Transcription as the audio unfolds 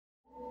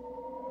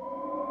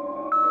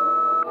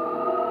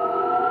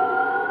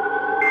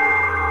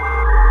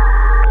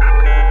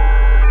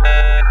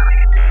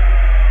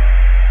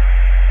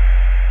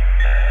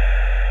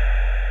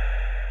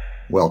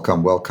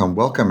Welcome, welcome,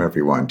 welcome,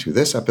 everyone, to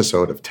this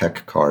episode of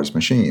Tech, Cars,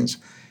 Machines.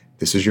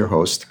 This is your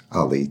host,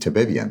 Ali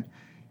Tabibian.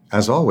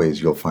 As always,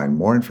 you'll find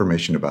more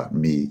information about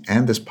me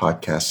and this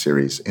podcast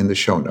series in the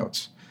show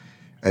notes.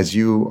 As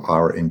you,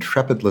 our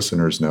intrepid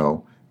listeners,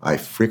 know, I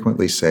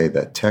frequently say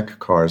that Tech,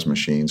 Cars,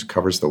 Machines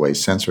covers the way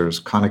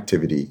sensors,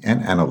 connectivity,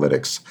 and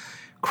analytics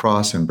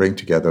cross and bring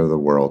together the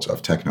worlds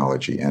of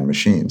technology and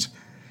machines.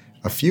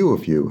 A few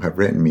of you have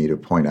written me to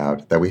point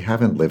out that we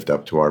haven't lived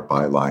up to our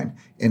byline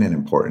in an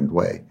important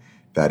way.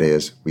 That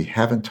is, we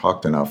haven't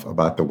talked enough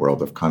about the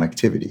world of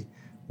connectivity.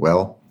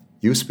 Well,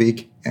 you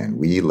speak and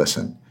we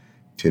listen.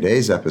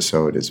 Today's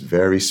episode is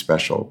very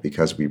special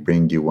because we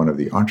bring you one of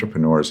the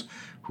entrepreneurs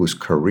whose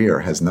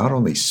career has not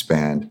only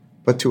spanned,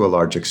 but to a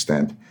large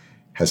extent,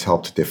 has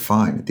helped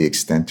define the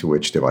extent to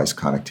which device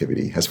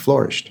connectivity has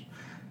flourished.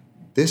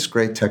 This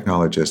great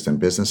technologist and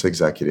business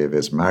executive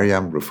is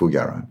Maryam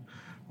Roufougharan.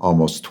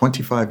 Almost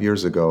 25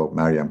 years ago,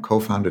 Maryam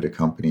co-founded a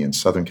company in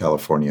Southern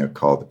California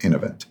called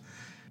Innovent.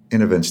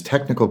 Innovent's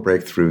technical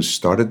breakthroughs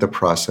started the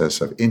process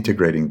of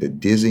integrating the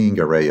dizzying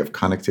array of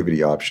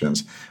connectivity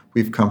options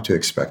we've come to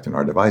expect in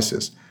our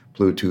devices: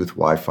 Bluetooth,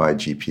 Wi-Fi,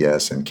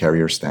 GPS, and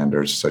carrier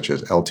standards such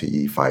as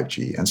LTE,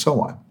 5G, and so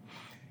on.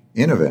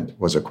 Innovent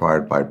was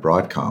acquired by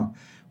Broadcom,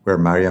 where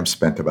Maryam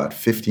spent about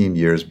 15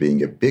 years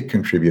being a big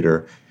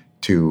contributor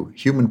to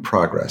human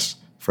progress,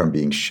 from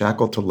being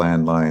shackled to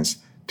landlines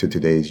to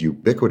today's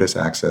ubiquitous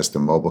access to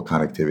mobile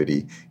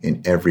connectivity in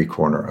every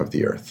corner of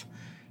the earth.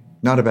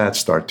 Not a bad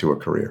start to a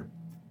career.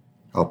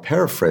 I'll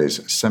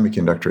paraphrase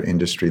semiconductor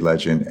industry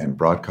legend and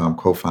Broadcom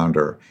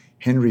co-founder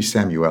Henry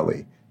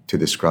Samueli to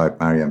describe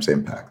Maryam's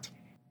impact.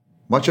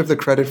 Much of the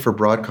credit for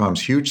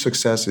Broadcom's huge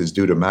success is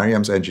due to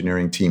Maryam's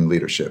engineering team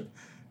leadership.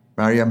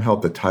 Maryam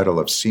held the title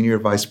of Senior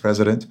Vice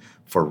President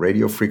for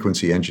Radio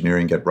Frequency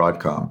Engineering at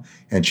Broadcom,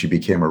 and she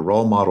became a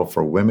role model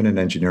for women in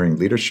engineering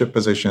leadership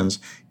positions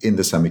in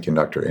the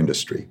semiconductor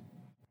industry.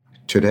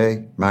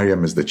 Today,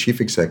 Maryam is the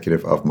chief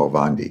executive of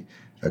Movandi,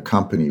 a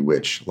company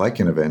which, like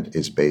Innovent,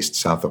 is based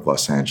south of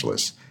Los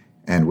Angeles,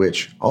 and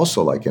which,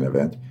 also like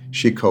Innovent,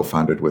 she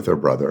co-founded with her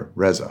brother,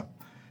 Reza.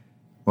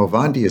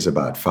 Movandi is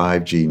about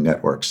 5G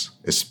networks,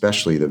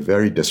 especially the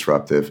very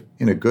disruptive,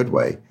 in a good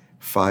way,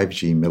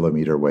 5G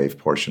millimeter wave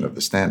portion of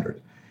the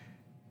standard.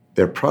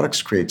 Their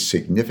products create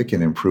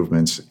significant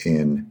improvements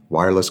in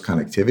wireless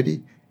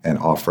connectivity and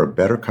offer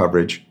better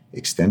coverage,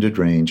 extended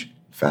range,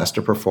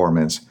 faster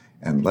performance,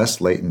 and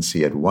less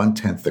latency at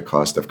 1/10 the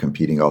cost of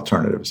competing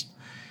alternatives.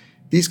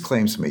 These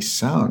claims may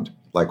sound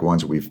like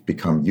ones we've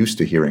become used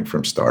to hearing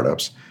from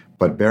startups,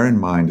 but bear in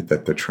mind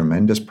that the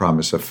tremendous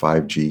promise of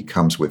 5G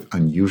comes with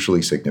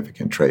unusually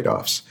significant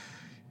trade-offs.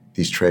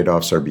 These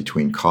trade-offs are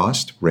between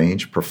cost,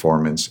 range,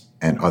 performance,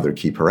 and other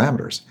key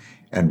parameters,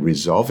 and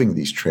resolving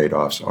these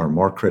trade-offs are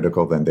more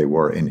critical than they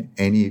were in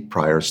any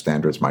prior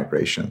standards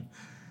migration.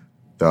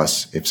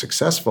 Thus, if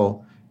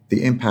successful,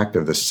 the impact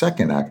of the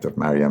second act of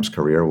Maryam's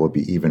career will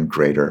be even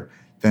greater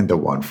than the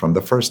one from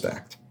the first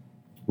act.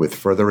 With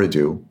further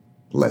ado,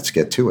 let's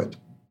get to it.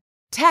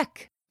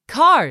 Tech,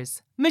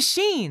 cars,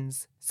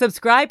 machines.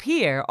 Subscribe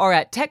here or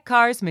at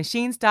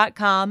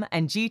techcarsmachines.com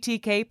and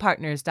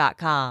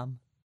gtkpartners.com.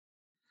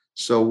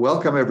 So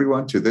welcome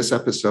everyone to this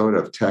episode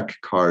of Tech,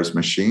 Cars,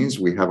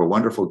 Machines. We have a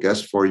wonderful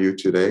guest for you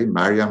today,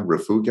 Maryam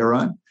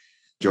Roufougharan,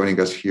 joining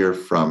us here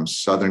from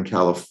Southern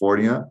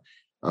California.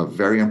 A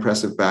very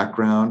impressive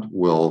background,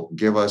 will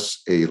give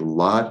us a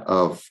lot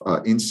of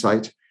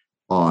insight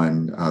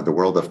on the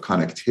world of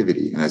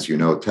connectivity. And as you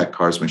know, Tech,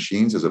 Cars,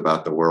 Machines is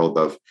about the world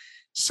of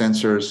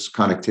sensors,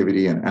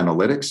 connectivity, and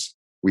analytics.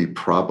 We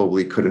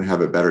probably couldn't have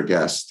a better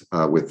guest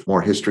with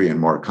more history and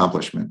more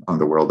accomplishment on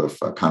the world of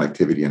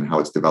connectivity and how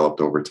it's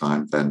developed over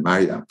time than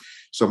Maryam.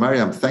 So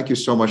Maryam, thank you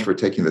so much for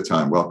taking the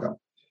time. Welcome.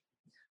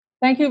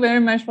 Thank you very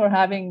much for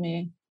having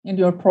me in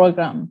your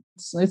program.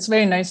 It's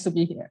very nice to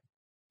be here.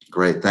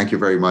 Great. Thank you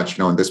very much.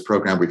 In this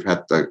program, we've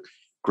had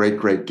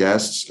great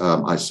guests.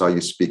 I saw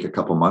you speak a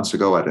couple months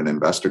ago at an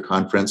investor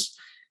conference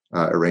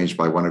arranged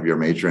by one of your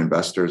major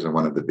investors and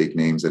one of the big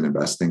names in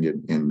investing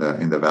in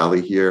the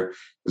Valley here.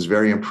 I was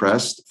very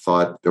impressed,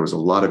 thought there was a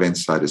lot of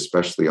insight,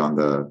 especially on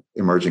the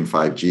emerging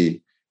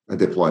 5G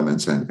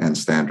deployments and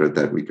standard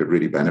that we could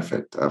really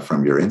benefit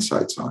from your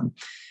insights on.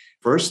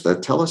 First,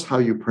 tell us how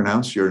you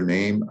pronounce your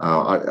name.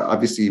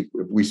 Obviously,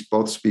 we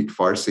both speak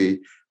Farsi.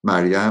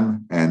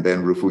 Maryam, and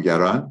then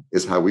Roufougharan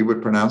is how we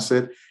would pronounce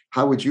it.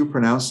 How would you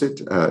pronounce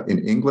it in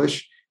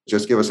English?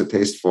 Just give us a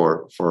taste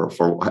for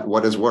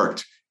what has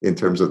worked in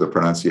terms of the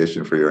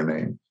pronunciation for your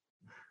name.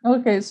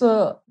 Okay,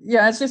 so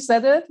yeah, as you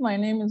said it, my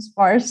name is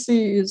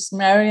Farsi, is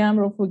Maryam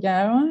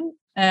Roufougharan,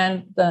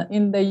 and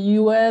in the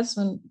US,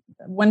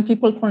 when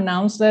people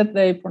pronounce it,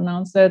 they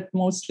pronounce it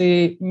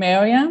mostly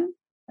Maryam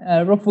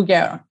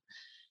Roufougharan.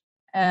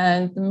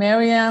 And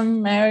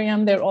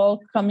Maryam, they're all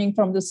coming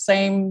from the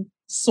same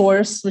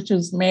source, which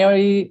is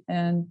Mary,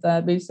 and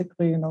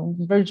basically,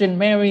 Virgin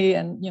Mary,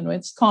 and,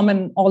 it's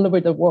common all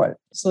over the world.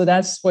 So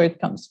that's where it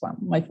comes from,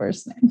 my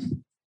first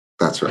name.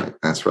 That's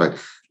right.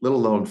 Little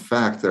known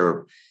fact,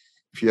 there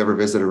if you ever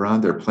visit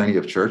Iran, there are plenty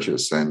of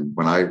churches. And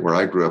where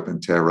I grew up in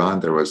Tehran,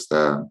 there was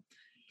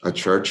a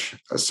church,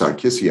 a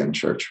Sarkisian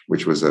church,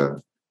 which was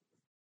a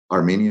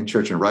Armenian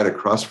church, and right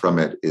across from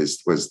it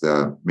was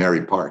the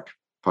Mary Park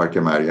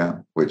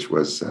Maryam, which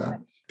was a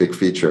big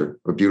feature,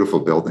 a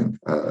beautiful building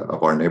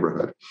of our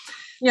neighborhood.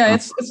 Yeah,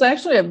 it's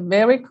actually a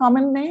very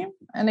common name,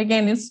 and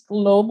again, it's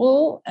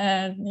global.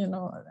 And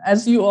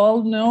as you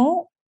all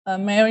know,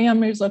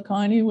 Maryam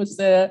Mirzakhani was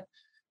the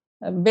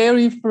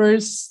very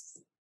first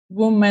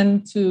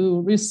woman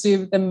to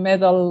receive the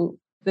medal,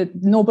 the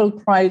Nobel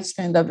Prize,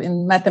 kind of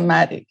in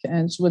mathematics,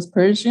 and she was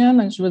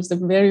Persian, and she was the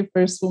very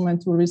first woman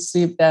to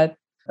receive that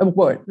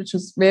award, which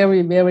is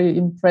very, very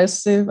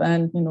impressive,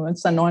 and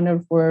it's an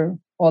honor for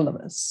all of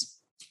us.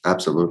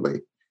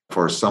 Absolutely.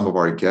 For some of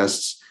our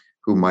guests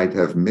who might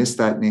have missed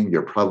that name,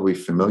 you're probably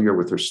familiar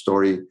with her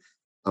story,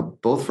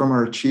 both from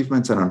her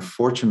achievements and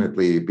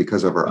unfortunately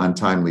because of her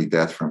untimely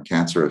death from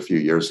cancer a few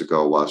years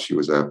ago while she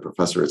was a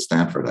professor at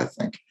Stanford, I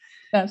think.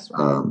 That's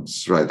right.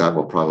 Right. That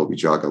will probably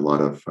jog a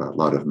lot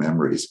of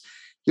memories.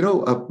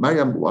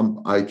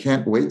 Maryam, I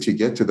can't wait to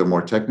get to the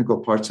more technical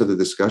parts of the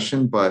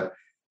discussion, but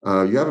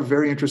you have a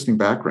very interesting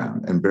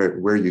background, and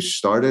where you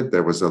started,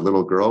 there was a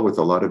little girl with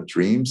a lot of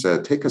dreams.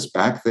 Take us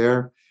back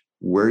there,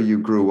 where you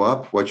grew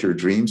up, what your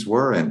dreams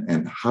were,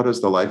 and how does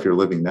the life you're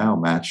living now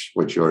match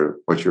what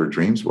your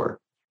dreams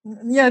were?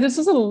 Yeah, this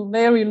is a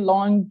very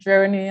long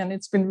journey, and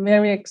it's been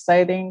very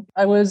exciting.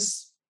 I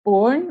was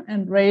born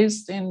and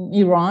raised in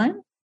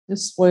Iran.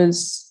 This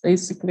was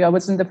basically, I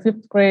was in the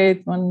 5th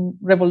grade when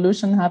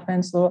revolution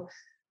happened. So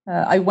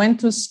I went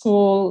to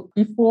school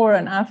before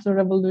and after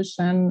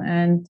revolution.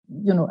 And,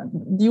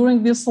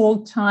 during this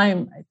whole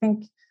time, I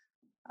think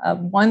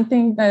one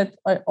thing that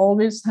I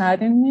always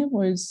had in me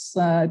was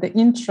the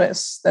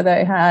interest that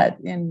I had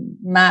in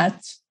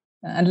math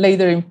and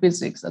later in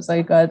physics as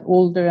I got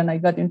older and I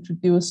got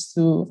introduced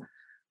to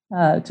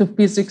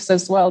physics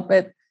as well.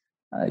 But,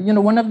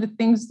 one of the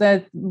things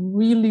that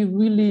really,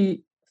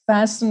 really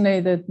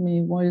fascinated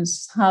me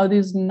was how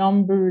these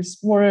numbers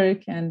work.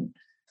 And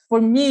for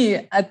me,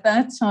 at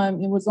that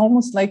time, it was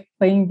almost like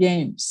playing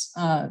games.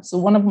 So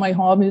one of my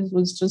hobbies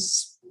was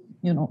just,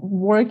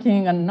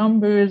 working on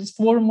numbers,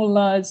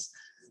 formulas,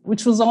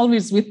 which was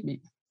always with me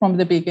from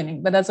the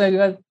beginning. But as I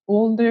got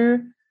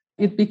older,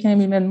 it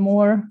became even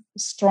more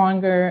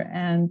stronger.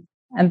 And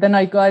then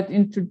I got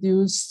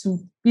introduced to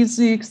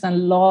physics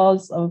and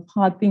laws of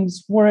how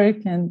things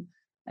work. And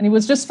it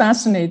was just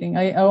fascinating.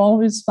 I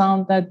always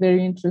found that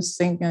very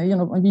interesting.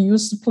 We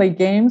used to play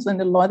games,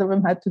 and a lot of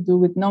them had to do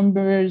with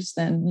numbers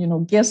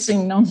and,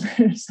 guessing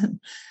numbers. And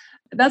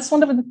that's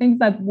one of the things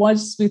that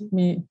was with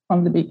me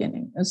from the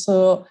beginning. And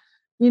so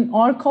in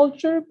our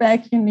culture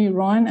back in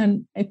Iran,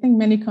 and I think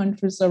many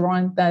countries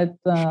around that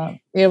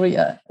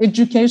area,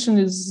 education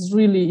is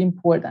really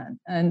important.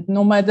 And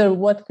no matter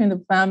what kind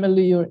of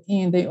family you're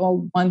in, they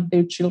all want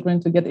their children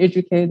to get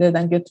educated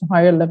and get to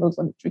higher levels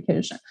of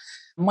education.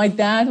 My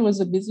dad was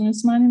a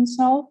businessman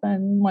himself,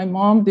 and my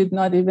mom did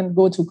not even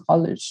go to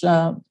college.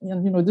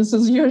 This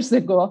is years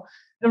ago.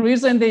 The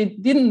reason they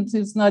didn't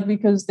is not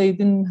because they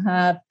didn't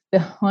have the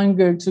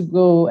hunger to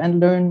go and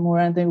learn more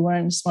and they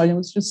weren't smart. It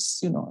was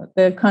just,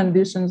 the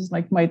conditions.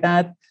 Like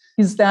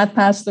his dad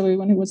passed away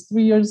when he was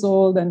 3 years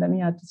old, and then he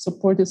had to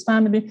support his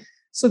family.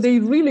 So they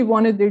really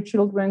wanted their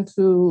children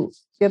to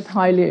get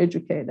highly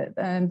educated.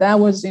 And that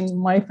was in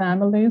my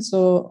family.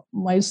 So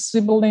my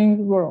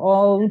siblings were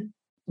all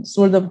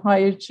sort of high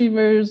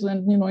achievers,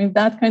 and in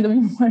that kind of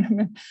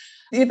environment,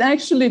 it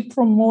actually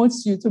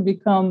promotes you to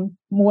become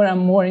more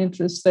and more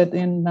interested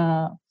in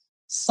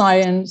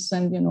science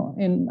and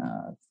in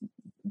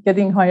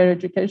getting higher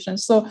education.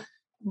 So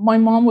my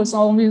mom was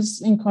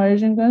always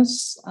encouraging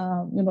us.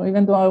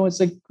 Even though I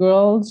was a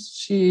girl,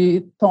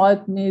 she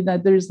taught me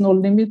that there is no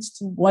limits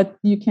to what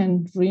you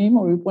can dream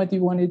or what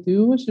you want to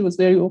do. She was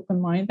very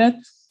open-minded.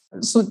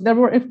 So there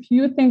were a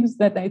few things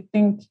that I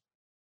think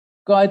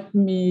got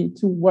me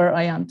to where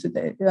I am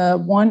today.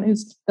 One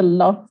is the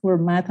love for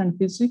math and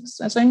physics,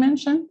 as I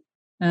mentioned,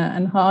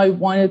 and how I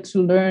wanted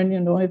to learn,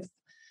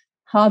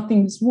 how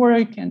things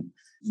work, and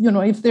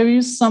if there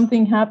is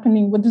something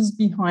happening, what is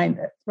behind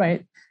it,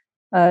 right?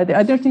 The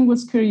other thing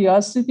was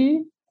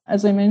curiosity,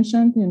 as I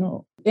mentioned.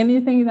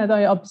 Anything that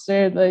I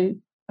observed,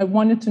 I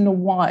wanted to know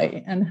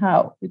why and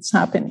how it's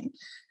happening.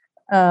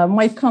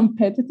 My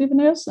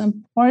competitiveness,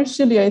 and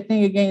partially, I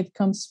think again it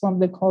comes from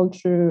the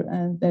culture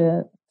and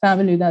the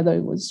family that I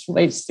was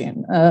raised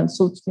in.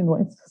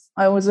 If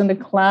I was in a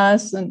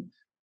class and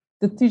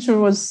the teacher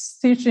was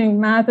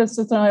teaching math,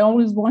 etc., I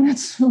always wanted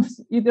to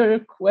either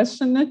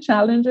question it,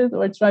 challenge it,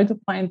 or try to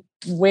find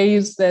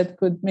ways that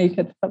could make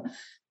it,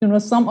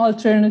 some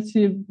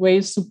alternative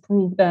ways to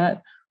prove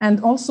that.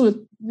 And also,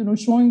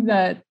 showing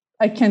that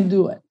I can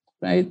do it,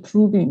 right?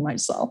 Proving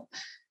myself.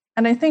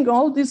 And I think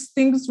all these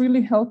things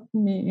really helped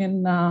me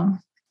in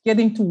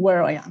getting to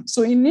where I am.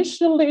 So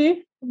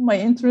initially, my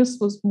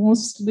interest was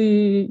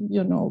mostly,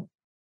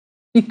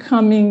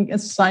 becoming a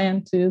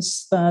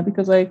scientist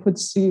because I could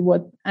see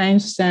what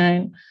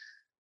Einstein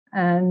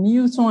and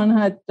Newton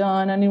had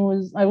done, and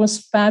I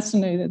was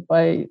fascinated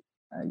by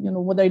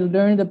what I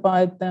learned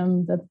about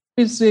them, the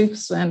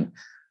physics, and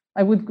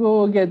I would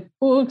go get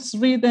books,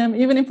 read them,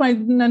 even if I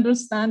didn't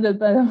understand it,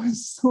 but I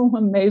was so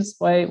amazed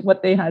by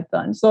what they had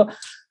done. So,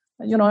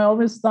 I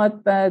always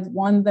thought that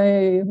one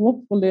day,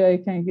 hopefully, I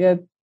can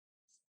get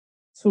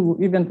to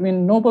even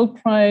win Nobel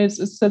Prize,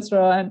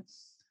 etc. And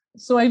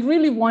so I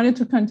really wanted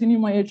to continue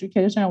my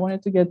education. I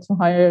wanted to get to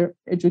higher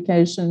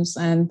educations.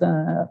 And,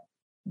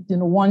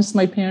 once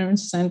my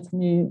parents sent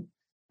me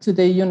to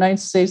the United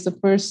States, the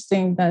first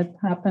thing that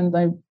happened,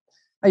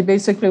 I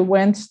basically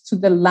went to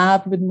the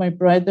lab with my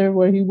brother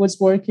where he was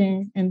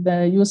working in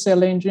the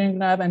UCLA engineering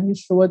lab, and he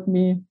showed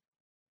me,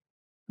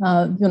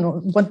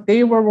 what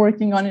they were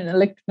working on in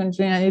electrical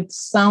engineering. And it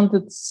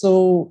sounded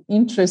so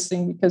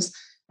interesting because,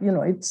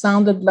 it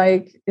sounded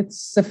like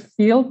it's a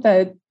field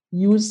that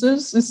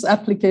uses its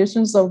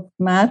applications of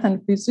math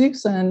and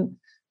physics. And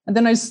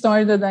then I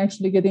started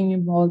actually getting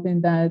involved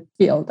in that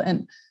field.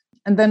 And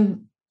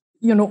then,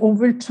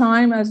 over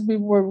time, as we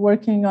were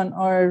working on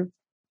our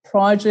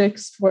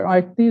projects for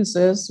our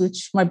thesis,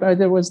 which my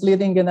brother was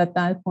leading it at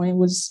that point,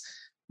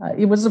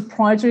 it was a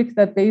project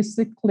that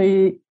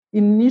basically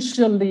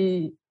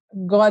initially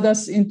got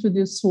us into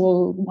this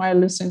whole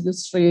wireless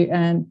industry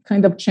and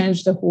kind of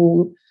changed the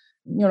whole,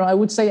 I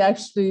would say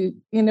actually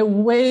in a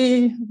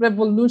way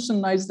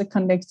revolutionized the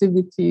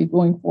connectivity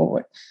going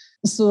forward.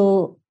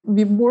 So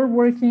we were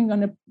working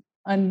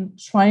on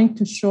trying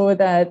to show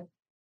that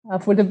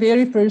for the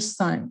very first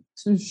time,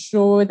 to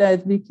show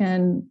that we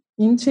can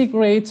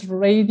integrate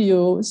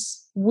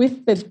radios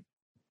with the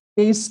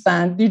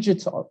baseband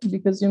digital,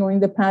 because, in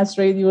the past,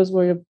 radios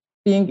were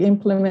being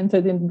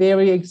implemented in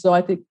very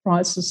exotic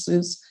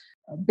processes.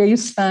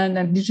 Baseband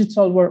and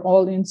digital were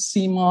all in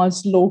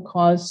CMOS,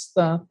 low-cost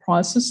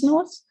process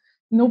nodes.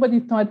 Nobody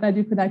thought that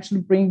you could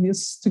actually bring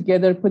this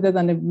together, put it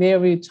on a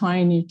very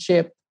tiny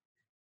chip,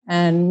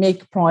 and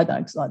make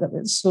products out of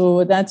it.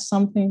 So that's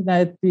something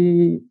that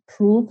we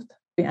proved.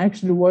 We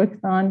actually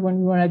worked on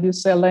when we were at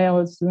UCLA. I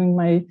was doing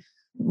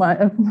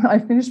I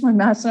finished my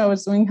master. I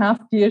was doing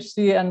half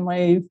PhD, and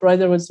my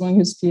brother was doing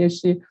his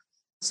PhD.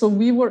 So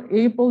we were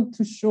able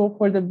to show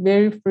for the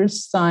very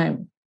first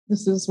time,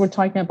 we're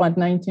talking about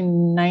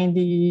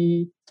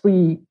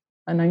 1993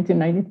 and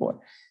 1994,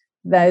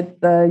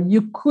 that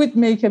you could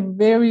make a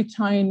very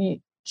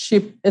tiny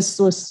chip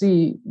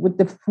SoC with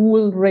the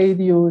full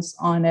radios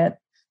on it,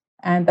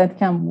 and that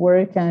can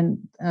work.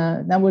 And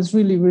that was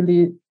really,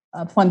 really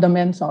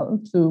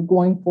fundamental to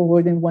going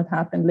forward in what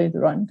happened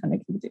later on in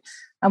connectivity.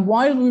 And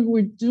while we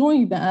were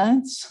doing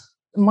that,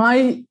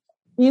 my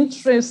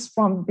interest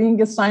from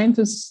being a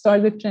scientist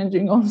started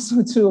changing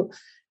also to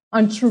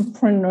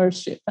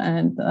entrepreneurship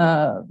and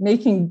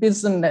making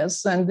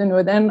business. And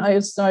then I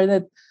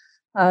started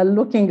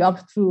looking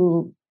up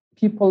to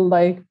people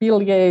like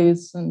Bill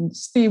Gates and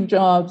Steve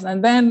Jobs.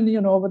 And then,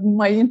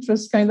 my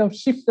interest kind of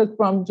shifted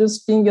from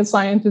just being a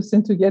scientist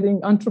into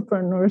getting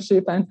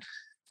entrepreneurship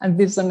and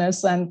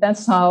business. And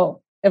that's how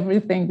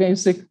everything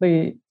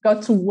basically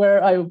got to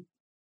where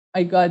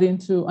I got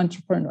into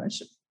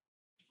entrepreneurship.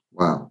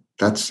 Wow,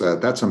 that's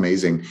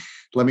amazing.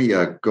 Let me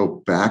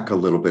go back a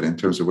little bit in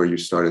terms of where you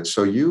started.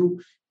 So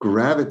you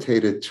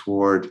gravitated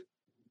toward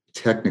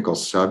technical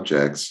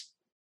subjects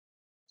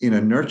in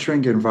a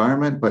nurturing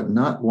environment, but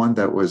not one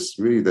that was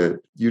really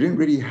you didn't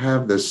really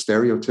have the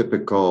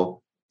stereotypical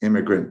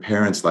immigrant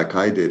parents like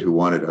I did who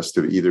wanted us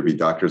to either be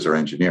doctors or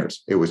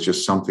engineers. It was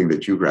just something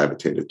that you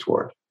gravitated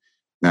toward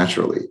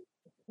naturally.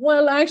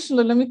 Well,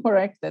 actually, let me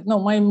correct that. No,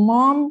 my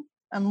mom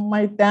and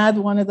my dad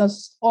wanted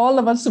all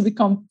of us to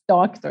become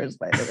doctors,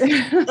 by the way.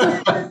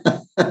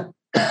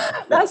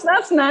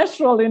 That's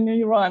natural in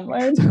Iran,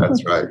 right?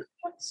 That's right.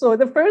 So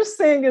the first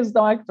thing is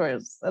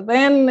doctors.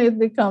 Then it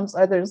becomes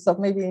other stuff,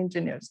 maybe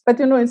engineers. But,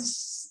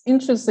 it's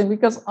interesting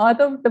because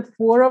out of the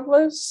four of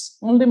us,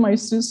 only my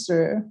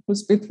sister,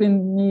 who's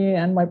between me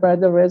and my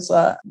brother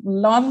Reza,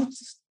 loved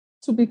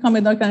to become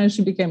a doctor, and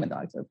she became a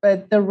doctor.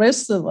 But the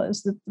rest of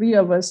us, the three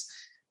of us,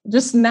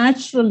 just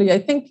naturally, I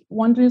think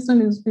one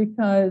reason is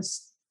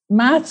because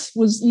math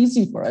was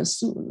easy for us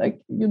too.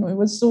 Like, it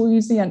was so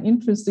easy and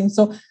interesting.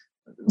 So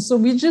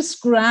we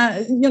just,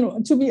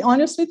 to be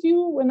honest with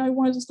you, when I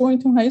was going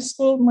to high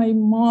school, my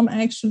mom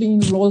actually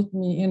enrolled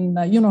me in,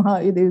 how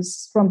it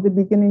is from the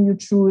beginning, you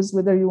choose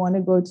whether you want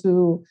to go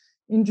to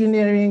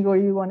engineering or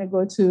you want to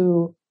go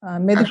to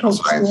medical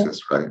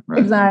sciences, right?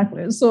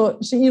 Exactly. So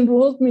she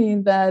enrolled me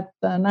in that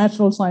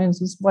natural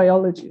sciences,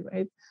 biology,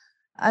 right?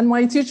 And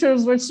my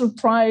teachers were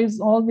surprised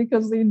all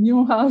because they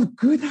knew how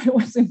good I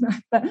was in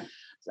that.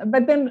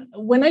 But then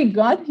when I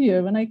got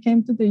here, when I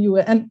came to the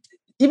US, and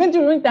even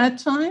during that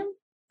time,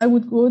 I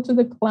would go to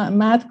the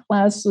math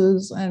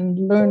classes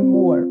and learn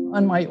more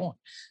on my own.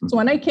 So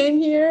when I came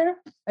here,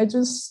 I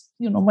just,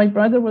 my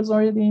brother was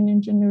already in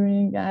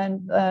engineering,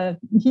 and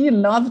he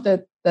loved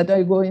it that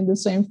I go in the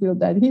same field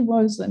that he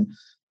was. And,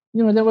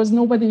 there was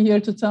nobody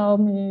here to tell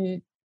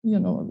me,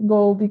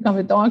 go become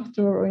a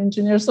doctor or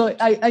engineer. So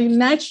I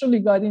naturally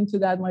got into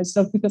that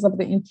myself because of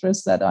the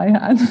interest that I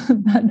had.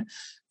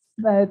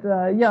 But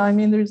yeah, I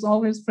mean, there's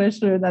always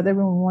pressure that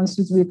everyone wants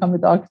you to become a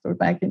doctor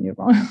back in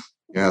Iran.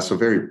 Yeah. So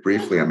very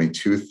briefly, I mean,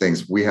 two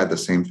things. We had the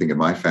same thing in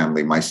my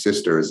family. My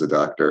sister is a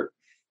doctor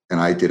and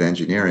I did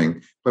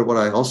engineering. But what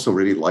I also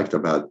really liked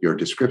about your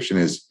description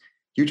is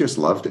you just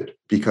loved it.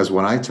 Because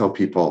when I tell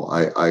people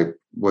I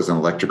was an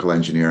electrical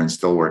engineer and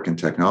still work in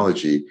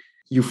technology,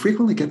 you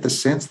frequently get the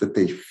sense that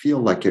they feel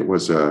like it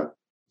was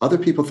other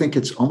people think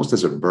it's almost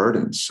as a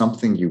burden,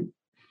 something you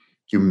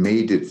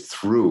made it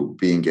through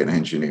being an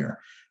engineer.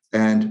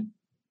 And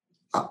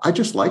I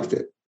just liked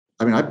it.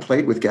 I mean, I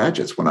played with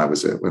gadgets when I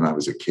was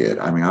a kid.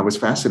 I mean, I was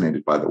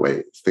fascinated by the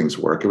way things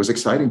work. It was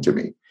exciting to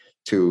me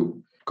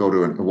to go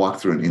to and walk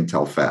through an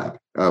Intel fab,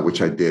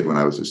 which I did when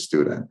I was a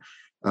student.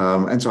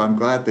 And so I'm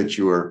glad that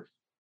your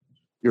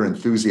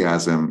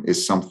enthusiasm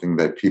is something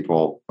that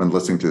people, when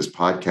listening to this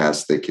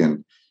podcast,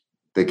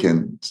 they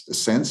can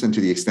sense. And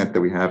to the extent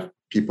that we have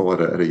people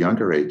at a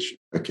younger age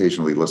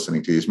occasionally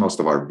listening to these, most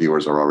of our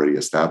viewers are already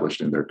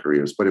established in their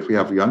careers. But if we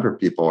have younger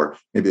people, or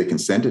maybe they can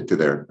send it to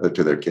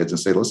their kids and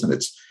say, listen,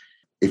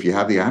 if you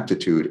have the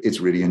aptitude, it's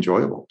really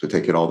enjoyable to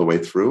take it all the way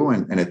through.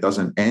 And it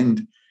doesn't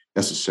end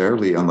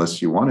necessarily unless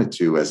you want it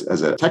to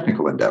as a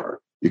technical endeavor.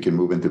 You can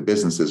move into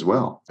business as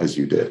well, as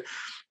you did.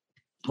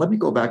 Let me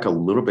go back a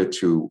little bit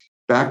to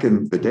back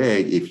in the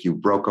day, if you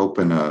broke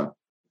open a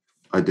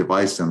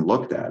device and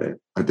looked at it,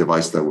 a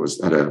device that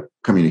had a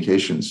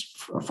communications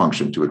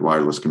function to it,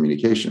 wireless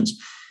communications,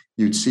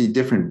 you'd see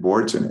different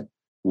boards in it.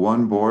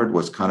 One board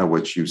was kind of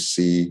what you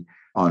see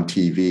on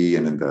TV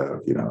and in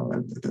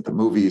the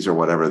movies or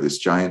whatever, this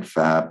giant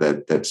fab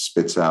that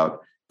spits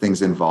out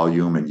things in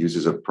volume and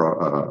uses a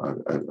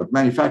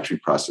manufacturing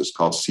process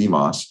called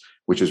CMOS,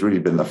 which has really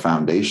been the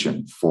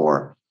foundation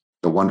for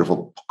the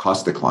wonderful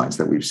cost declines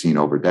that we've seen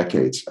over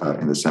decades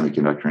in the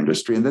semiconductor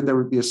industry. And then there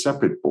would be a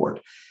separate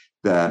board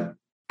that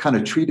kind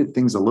of treated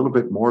things a little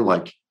bit more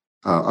like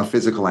a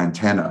physical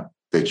antenna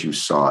that you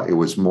saw. It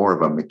was more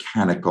of a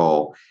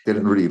mechanical,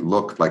 didn't really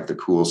look like the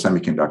cool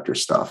semiconductor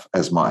stuff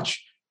as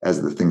much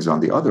as the things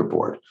on the other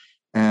board.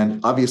 And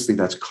obviously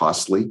that's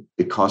costly.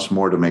 It costs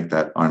more to make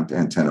that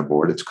antenna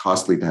board. It's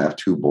costly to have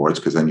two boards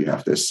because then you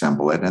have to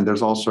assemble it. And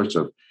there's all sorts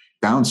of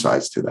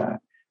downsides to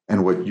that.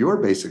 And what you're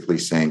basically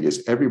saying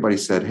is everybody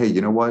said, hey, you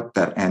know what?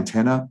 That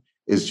antenna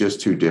is just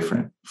too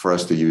different for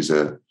us to use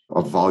a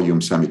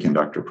volume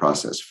semiconductor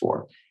process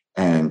for.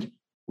 And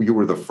you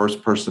were the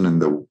first person in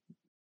the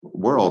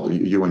world,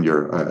 you and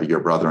your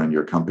brother and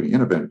your company,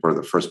 Innovent, were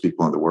the first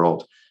people in the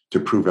world to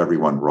prove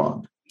everyone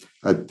wrong.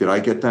 Did I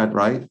get that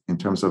right in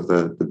terms of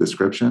the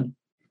description?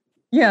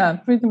 Yeah,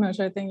 pretty much.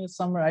 I think you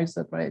summarized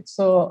it right.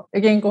 So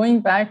again,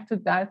 going back to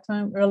that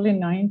time, early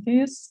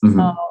 90s,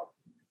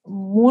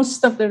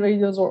 most of the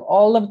radios or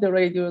all of the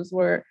radios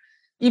were,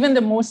 even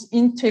the most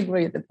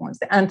integrated ones,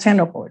 the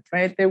antenna board,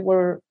 right? They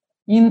were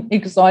in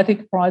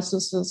exotic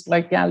processes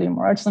like gallium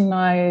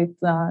arsenide,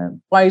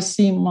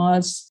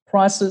 BiCMOS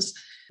process.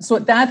 So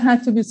that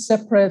had to be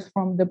separate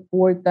from the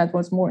board that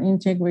was more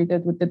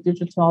integrated with the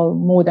digital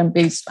modem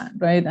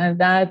baseband, right? And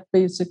that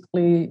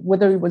basically,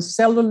 whether it was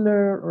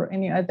cellular or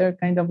any other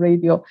kind of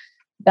radio,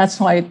 that's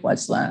how it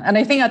was. And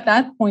I think at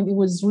that point, it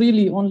was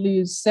really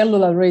only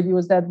cellular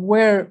radios that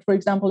were, for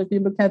example, if you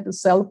look at the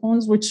cell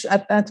phones, which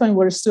at that time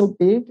were still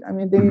big. I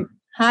mean, they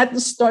had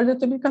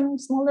started to become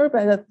smaller,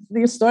 but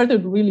they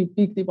started really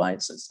big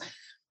devices.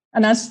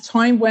 And as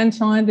time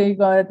went on, they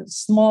got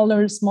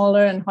smaller,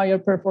 and higher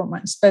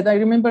performance. But I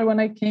remember when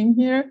I came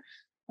here,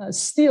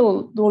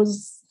 still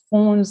those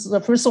phones,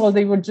 first of all,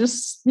 they were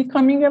just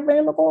becoming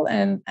available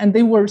and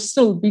they were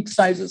still big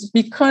sizes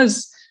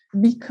because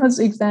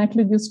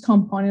exactly these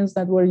components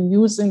that were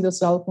used in the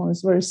cell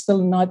phones were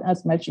still not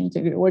as much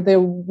integrated, or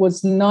there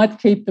was not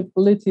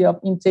capability of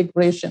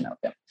integration of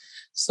them.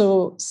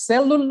 So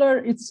cellular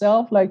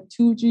itself, like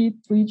 2G,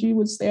 3G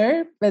was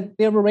there, but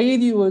their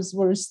radios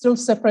were still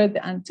separate.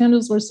 The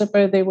antennas were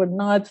separate. They were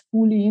not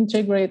fully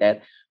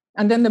integrated.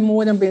 And then the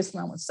modem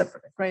baseband was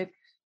separate, right?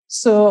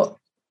 So,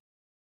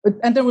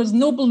 and there was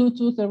no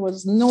Bluetooth, there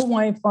was no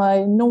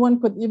Wi-Fi. No one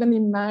could even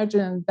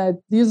imagine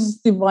that these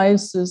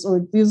devices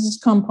or these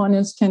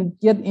components can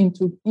get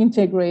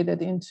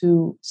integrated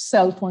into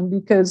cell phone.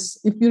 Because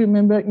if you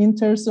remember,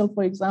 Intercell,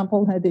 for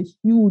example, had a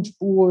huge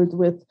board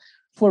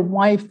for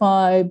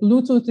Wi-Fi.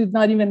 Bluetooth did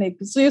not even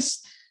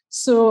exist.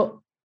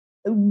 So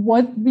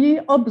what we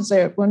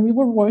observed when we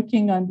were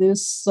working on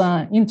this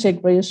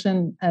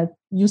integration at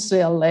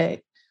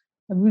UCLA,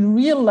 we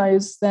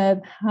realized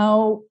that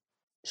how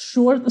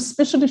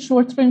especially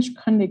short-range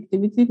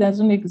connectivity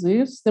doesn't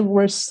exist. There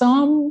were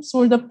some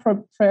sort of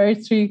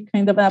proprietary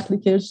kind of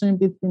application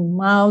between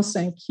mouse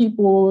and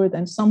keyboard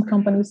and some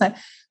companies had,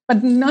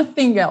 but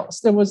nothing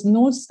else. There was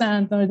no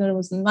standard. There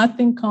was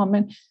nothing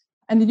common.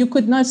 And you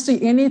could not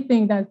see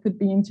anything that could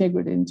be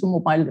integrated into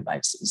mobile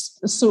devices.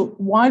 So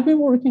while we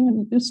were working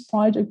on this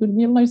project, we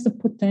realized the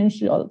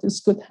potential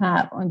this could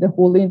have on the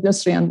whole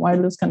industry and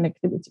wireless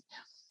connectivity.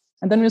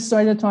 And then we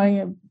started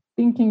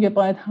thinking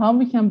about how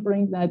we can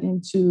bring that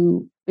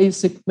into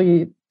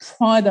basically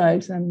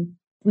products and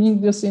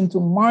bring this into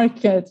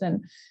market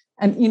and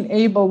and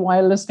enable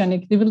wireless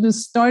connectivity,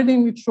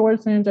 starting with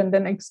short range and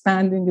then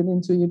expanding it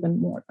into even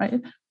more,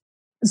 right?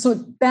 So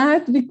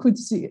that we could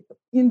see.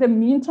 In the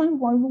meantime,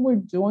 while we were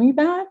doing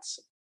that,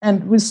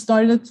 and we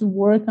started to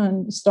work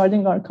on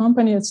starting our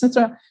company,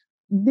 etc.,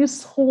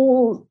 this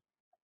whole,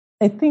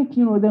 I think,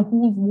 the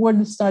whole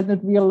world started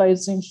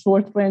realizing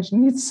short range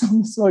needs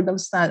some sort of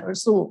standard.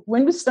 So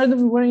when we started,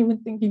 we weren't even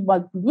thinking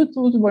about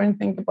Bluetooth, we weren't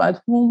thinking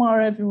about home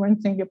RF, we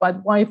weren't thinking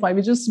about Wi-Fi.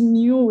 We just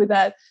knew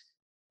that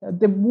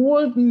the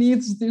world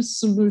needs this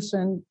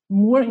solution,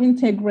 more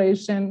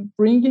integration,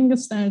 bringing a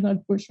standard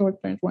for short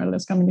range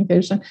wireless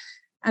communication.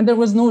 And there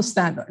was no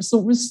standard. So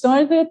we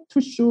started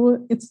to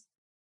show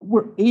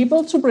we're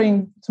able to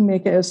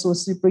make a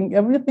SoC, bring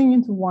everything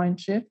into one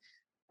chip.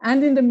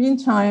 And in the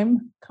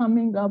meantime,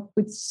 coming up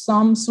with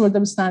some sort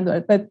of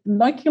standard. But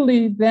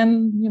luckily,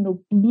 then,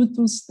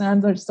 Bluetooth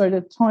standards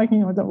started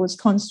talking, or there was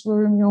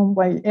consortium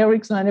by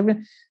Ericsson and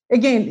everything.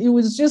 Again, it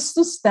was just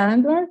a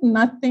standard,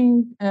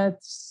 nothing at,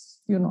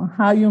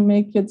 how you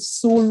make it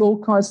so low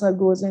cost that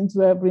goes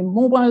into every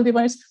mobile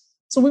device.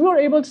 So we were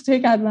able to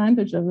take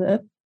advantage of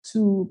it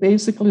to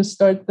basically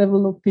start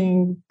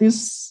developing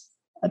this,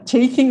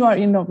 taking our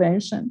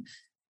innovation,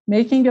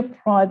 making a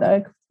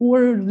product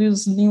for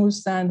this new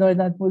standard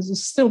that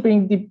was still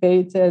being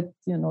debated,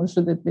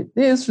 should it be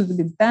this, should it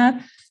be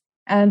that?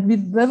 And we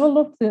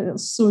developed the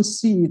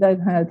SoC that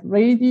had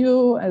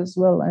radio as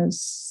well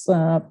as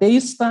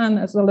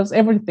baseband, as well as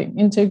everything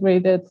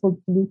integrated for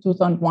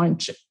Bluetooth on one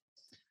chip.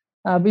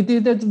 We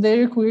did it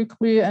very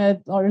quickly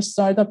at our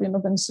startup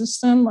Innovent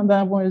System, and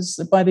that was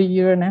about a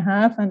year and a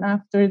half. And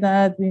after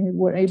that, we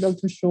were able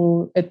to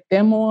show a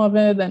demo of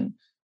it. And,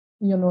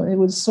 it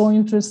was so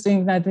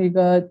interesting that we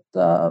got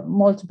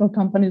multiple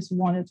companies who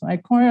wanted to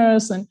acquire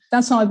us. And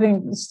that's how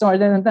things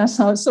started. And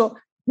so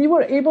we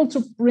were able to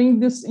bring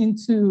this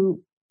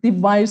into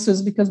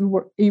devices because we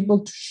were able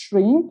to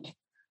shrink.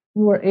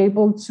 We were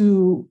able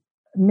to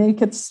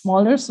make it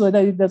smaller so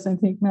that it doesn't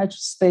take much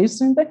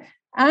space in there.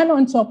 And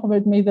on top of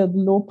it, made it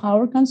low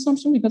power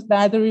consumption because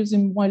batteries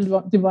in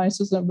mobile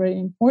devices are very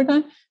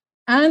important.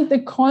 And the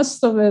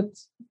cost of it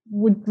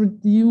would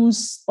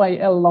reduce by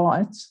a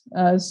lot.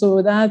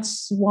 So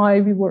that's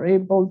why we were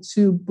able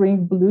to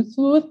bring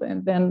Bluetooth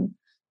and then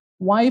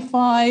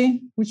Wi-Fi,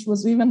 which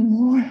was even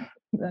more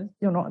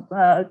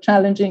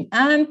challenging.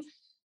 And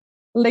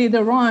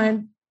later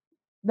on,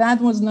 that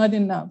was not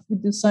enough. We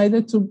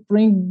decided to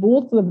bring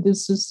both of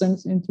these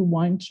systems into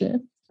one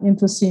chip,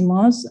 into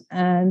CMOS,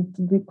 and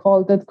we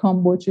called it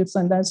combo chips.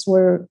 And that's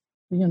where,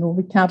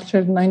 we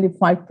captured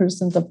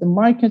 95% of the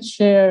market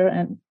share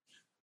and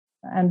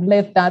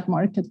led that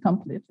market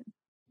completely.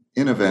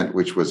 Innovent,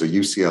 which was a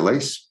UCLA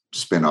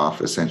spinoff,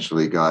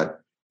 essentially got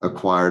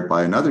acquired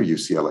by another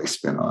UCLA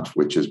spinoff,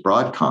 which is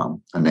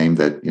Broadcom, a name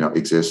that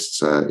exists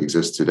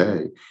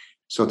today.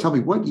 So tell me,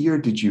 what year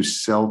did you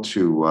sell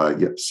to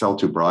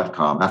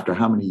Broadcom? After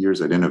how many years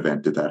at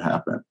Innovent did that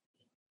happen?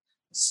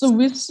 So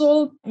we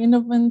sold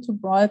Innovent to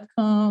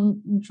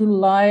Broadcom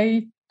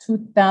July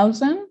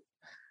 2000.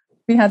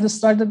 We had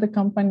started the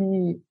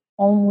company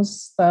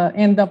almost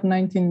end of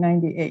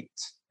 1998.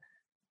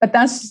 But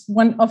that's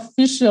when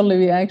officially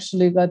we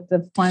actually got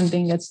the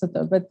funding,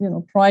 etc. But,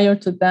 prior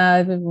to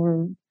that, we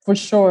were for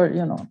sure,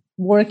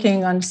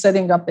 working on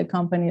setting up the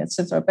company,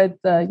 etc. But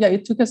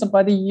it took us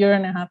about a year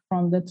and a half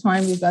from the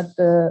time we got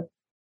the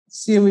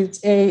Series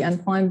A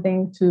and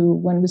funding to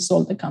when we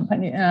sold the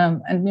company.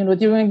 And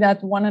during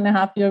that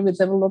 1.5 years, we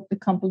developed the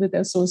complete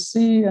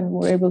SoC and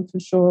were able to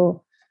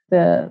show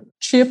the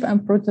chip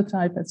and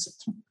prototype,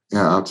 etc.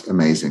 Yeah, that's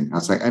amazing.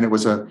 And it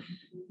was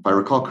if I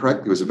recall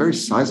correctly, it was a very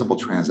sizable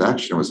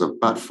transaction. It was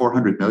about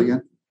 $400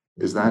 million.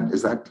 Is that?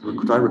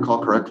 Do I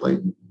recall correctly?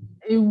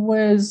 It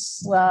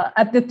was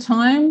at the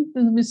time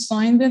that we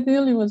signed the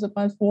deal, it was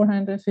about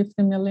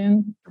 $450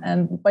 million.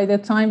 And by the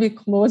time we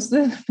closed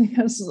it,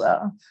 because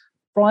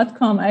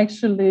Broadcom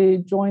actually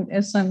joined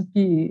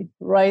S&P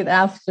right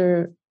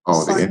after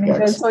signing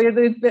it. So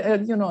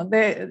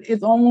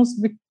it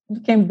almost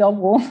became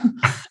double.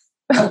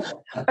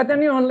 But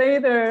then,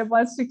 later,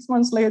 about 6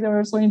 months later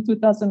or so, in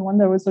 2001,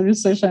 there was a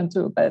recession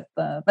too. But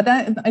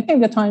I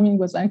think the timing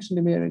was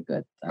actually very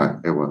good.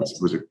 It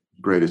was a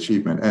great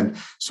achievement. And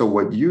so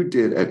what you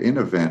did at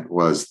Innovent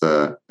was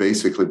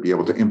basically be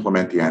able to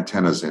implement the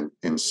antennas in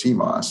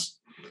CMOS.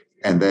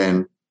 And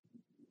then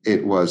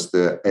it was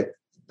the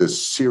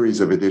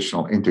series of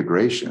additional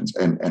integrations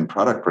and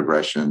product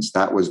progressions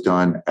that was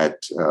done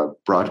at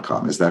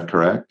Broadcom. Is that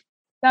correct?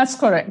 That's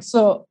correct.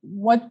 So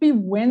what we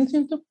went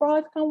into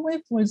Broadcom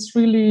with was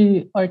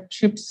really our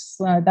chips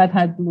that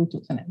had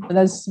Bluetooth in it.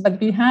 But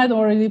we had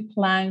already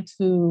planned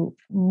to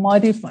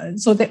modify.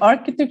 So the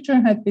architecture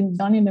had been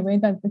done in a way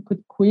that we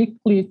could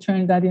quickly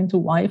turn that into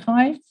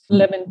Wi-Fi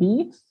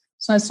 11B.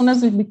 So as soon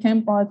as it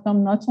became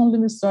Broadcom, not only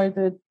we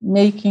started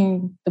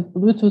making the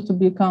Bluetooth to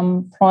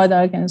become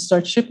product and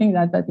start shipping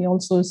that, but we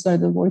also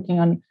started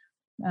working on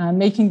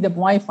making the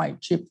Wi-Fi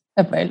chip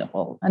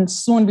available. And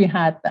soon we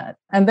had that.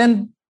 And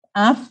then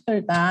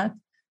after that,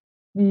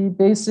 we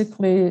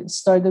basically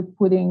started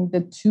putting the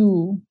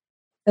two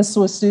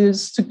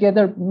SoCs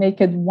together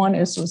make it one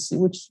SoC,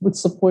 which would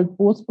support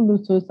both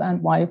Bluetooth and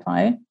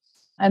Wi-Fi.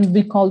 And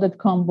we call it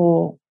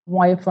combo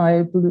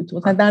Wi-Fi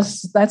Bluetooth. And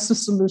that's the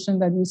solution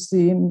that you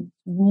see in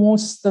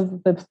most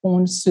of the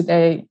phones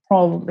today.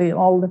 Probably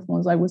all the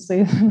phones, I would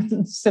say,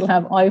 still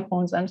have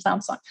iPhones and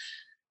Samsung.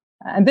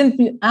 And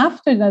then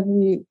after that,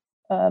 we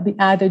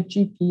added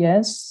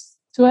GPS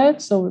to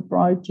it. So we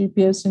brought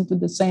GPS into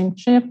the same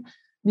chip.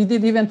 We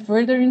did even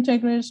further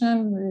integration.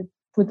 We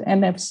put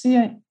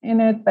NFC in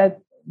it,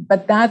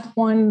 but that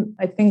one,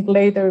 I think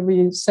later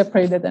we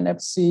separated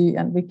NFC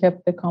and we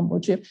kept the combo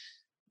chip.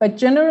 But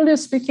generally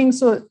speaking,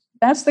 so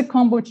that's the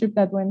combo chip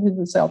that went into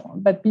the cell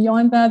phone. But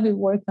beyond that, we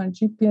worked on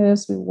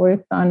GPS. We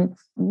worked on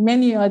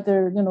many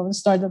other, we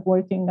started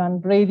working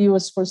on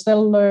radios for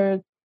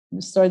cellular. We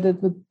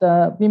started with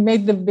we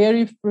made the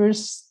very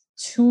first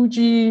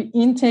 2G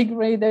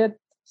integrated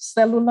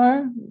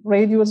cellular.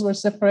 Radios were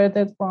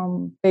separated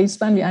from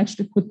baseband. We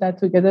actually put that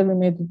together. We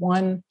made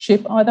one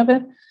chip out of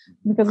it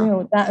because,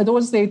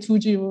 those days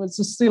 2G was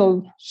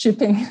still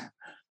shipping.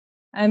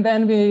 And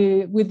then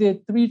we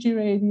did 3G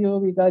radio.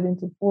 We got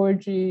into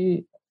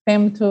 4G,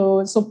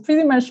 femto. So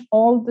pretty much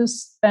all the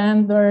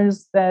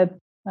standards that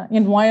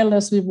in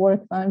wireless we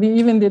worked on. We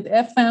even did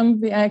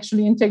FM. We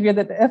actually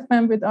integrated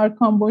FM with our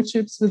combo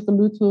chips with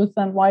Bluetooth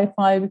and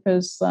Wi-Fi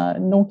because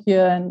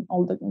Nokia and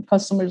all the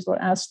customers were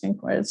asking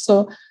for it.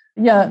 So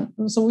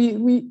so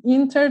we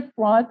entered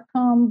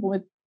Broadcom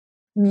with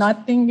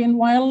nothing in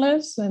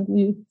wireless, and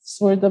we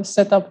sort of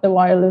set up the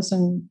wireless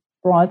in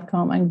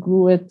Broadcom and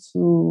grew it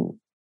to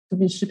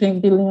be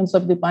shipping billions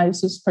of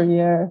devices per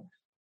year,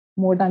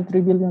 more than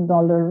 $3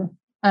 billion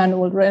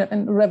annual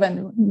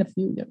revenue in a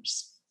few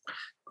years.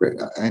 Great.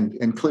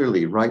 And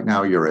clearly, right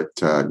now you're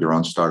at your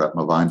own startup,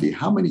 Movandi.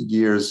 How many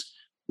years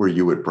were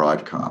you at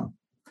Broadcom?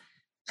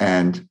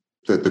 And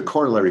the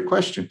corollary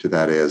question to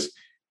that is,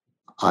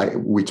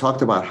 we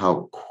talked about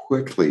how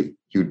quickly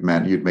you'd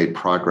made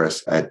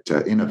progress at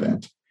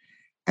Innovent,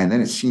 and then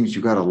it seems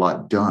you got a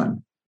lot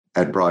done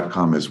at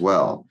Broadcom as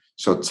well.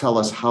 So tell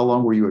us, how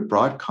long were you at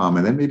Broadcom,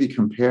 and then maybe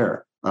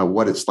compare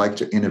what it's like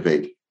to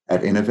innovate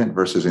at Innovent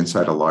versus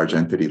inside a large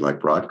entity like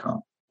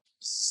Broadcom.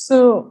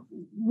 So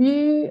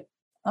we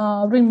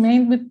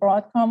remained with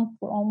Broadcom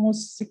for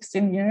almost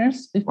 16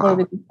 years before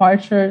we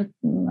departed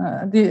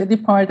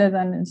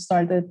and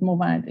started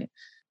Movandi.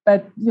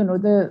 But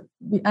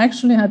we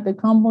actually had the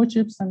combo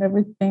chips and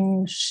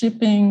everything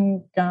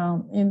shipping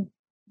in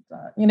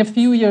a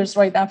few years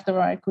right after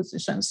our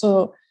acquisition.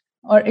 So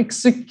our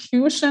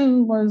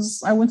execution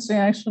was, I would say,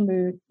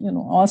 actually,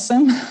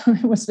 awesome.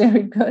 It was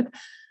very good.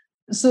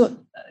 So,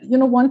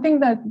 one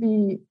thing that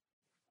we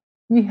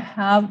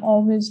have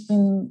always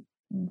been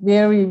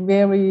very,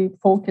 very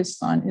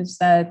focused on is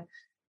that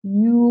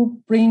you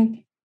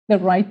bring the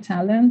right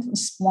talent,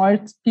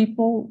 smart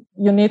people.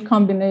 You need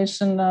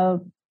combination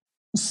of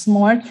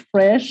smart,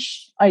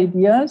 fresh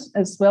ideas,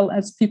 as well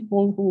as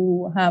people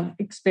who have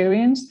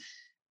experience.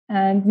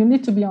 And you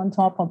need to be on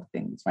top of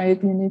things,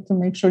 right? You need to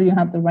make sure you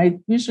have the right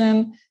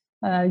vision.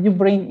 You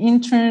bring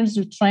interns,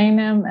 you train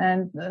them.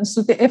 And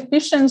so the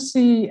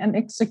efficiency and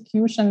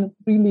execution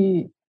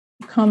really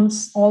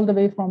comes all the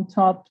way from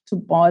top to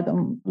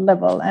bottom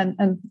level.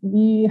 And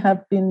we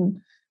have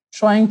been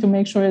trying to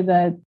make sure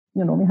that,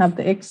 we have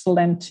the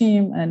excellent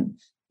team, and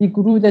we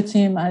grew the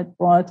team at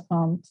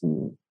Broadcom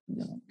to,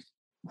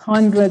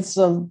 hundreds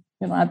of,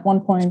 at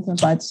one point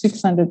about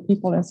 600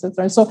 people,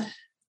 etc.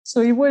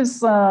 So it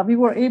was, we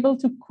were able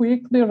to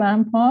quickly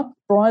ramp up.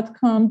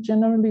 Broadcom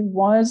generally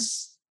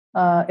was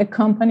a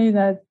company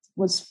that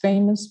was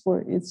famous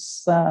for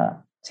its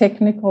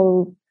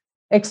technical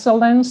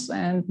excellence,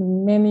 and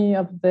many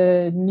of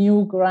the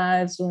new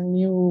grads or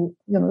new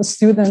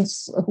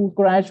students who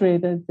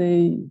graduated,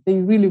 they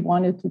really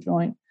wanted to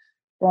join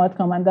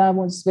Broadcom, and that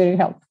was very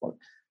helpful.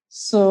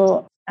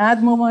 So at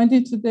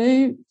Movandi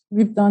today,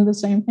 we've done the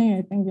same thing.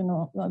 I think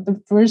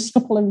the first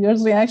couple of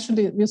years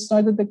we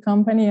started the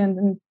company, and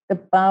in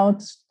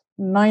about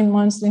 9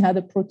 months we had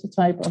a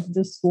prototype of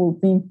this whole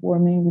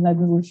beamforming that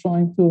we were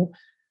showing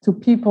to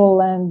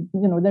people, and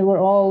they were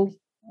all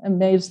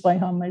amazed by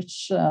how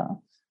much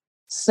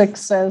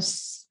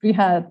success we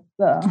had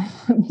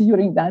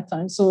during that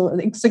time. So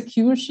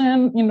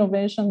execution,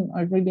 innovation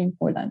are really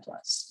important to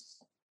us.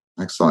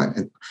 Excellent.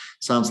 It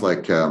sounds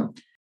like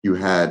you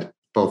had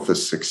both the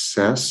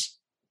success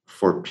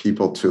for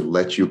people to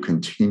let you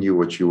continue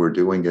what you were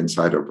doing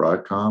inside of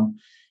Broadcom,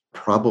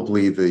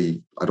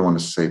 probably I don't want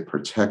to say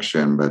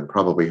protection, but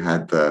probably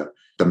had the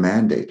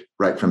mandate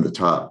right from the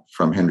top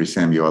from Henry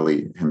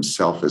Samueli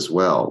himself as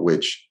well,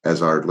 which,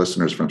 as our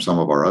listeners from some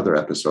of our other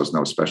episodes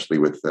know, especially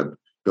with the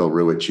Bill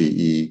Rue at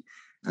GE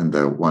and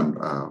the one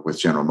with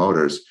General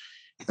Motors,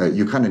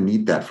 you kind of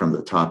need that from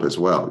the top as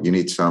well. You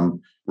need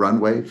some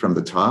runway from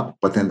the top,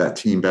 but then that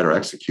team better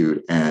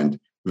execute and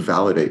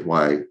validate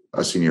why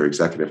a senior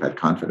executive had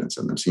confidence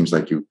in them. Seems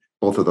like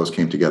both of those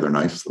came together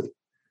nicely.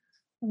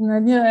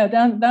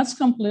 Yeah, that's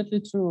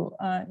completely true.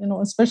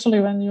 Especially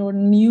when you're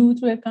new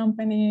to a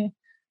company,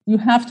 you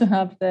have to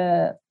have the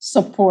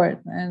support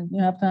and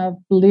you have to have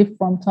belief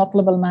from top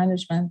level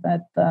management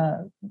that,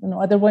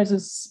 otherwise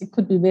it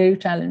could be very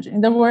challenging.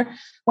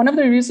 One of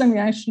the reasons we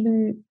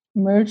actually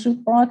merged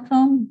with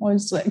Broadcom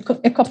was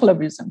a couple of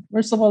reasons.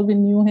 First of all, we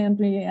knew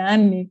Henry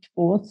and Nick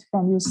both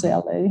from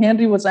UCLA.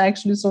 Henry was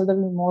actually sort of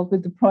involved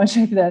with the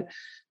project that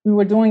we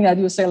were doing at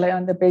UCLA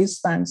on the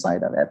baseband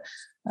side of it.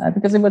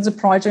 Because it was a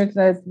project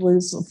that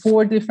was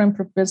 4 different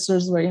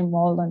professors were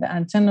involved on the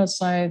antenna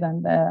side and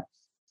the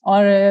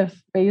RF,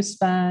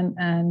 baseband,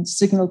 and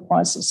signal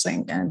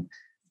processing. And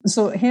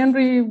so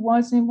Henry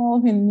was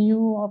involved. He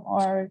knew of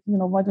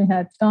what we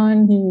had done.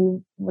 He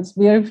was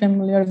very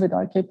familiar with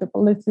our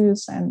capabilities.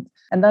 And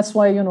that's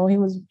why, he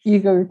was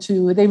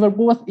they were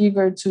both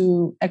eager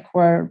to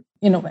acquire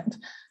Innovent.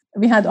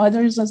 We had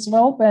others as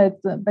well, but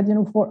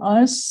for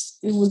us,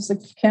 it was the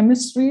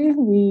chemistry.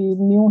 We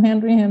knew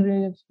Henry. Henry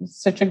is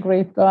such a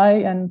great guy,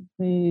 and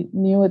we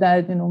knew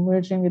that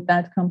merging with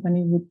that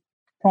company would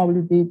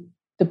probably be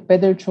the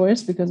better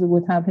choice because we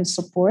would have his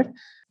support.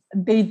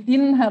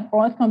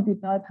 Broadcom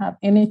did not have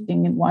anything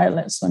in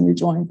wireless when we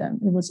joined them.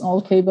 It was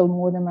all cable,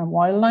 modem, and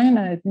wireline,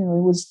 and it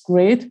was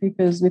great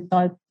because we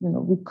thought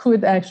we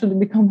could actually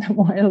become the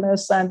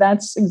wireless, and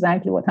that's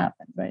exactly what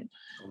happened, right?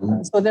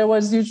 So there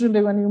was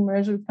usually when you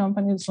merge with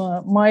companies,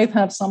 might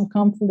have some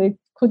conflict,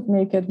 could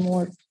make it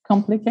more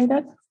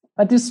complicated.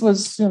 But this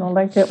was,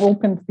 like an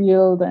open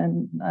field.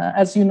 And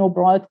as you know,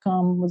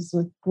 Broadcom was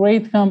a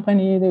great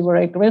company. They were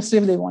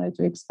aggressive. They wanted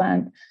to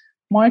expand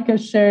market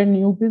share,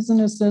 new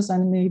businesses,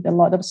 and made a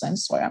lot of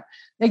sense for them.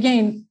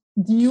 Again,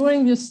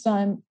 during this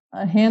time,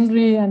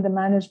 Henry and the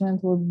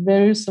management were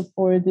very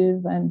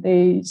supportive, and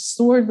they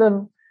sort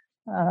of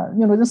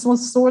this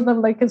was sort of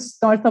like a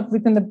startup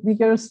within a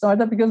bigger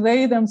startup because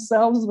they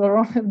themselves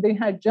they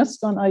had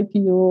just gone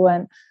IPO.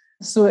 And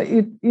so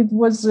it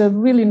was a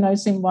really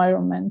nice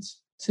environment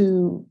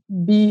to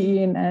be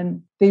in,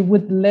 and they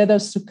would let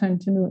us to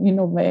continue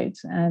innovate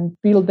and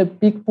build a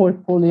big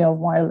portfolio of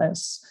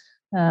wireless.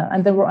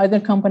 And there were other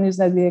companies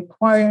that we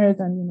acquired,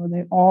 and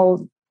they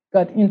all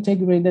got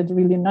integrated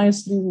really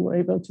nicely. We were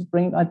able to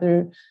bring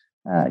other,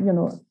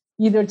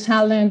 either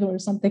talent or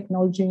some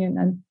technology in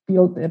and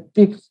build a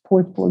big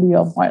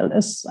portfolio of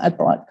wireless at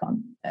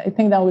Broadcom. I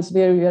think that was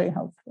very, very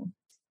helpful.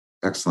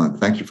 Excellent.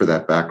 Thank you for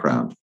that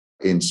background.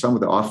 In some of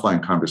the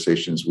offline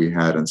conversations we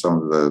had and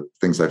some of the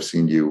things I've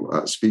seen you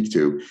speak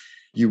to,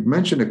 you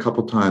mentioned a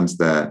couple times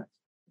that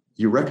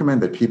you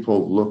recommend that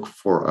people look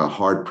for a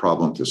hard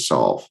problem to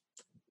solve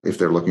if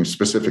they're looking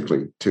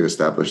specifically to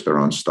establish their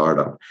own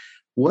startup.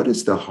 What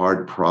is the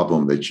hard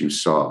problem that you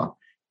saw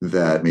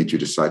that made you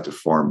decide to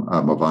form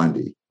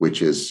Movandi,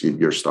 which is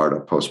your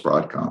startup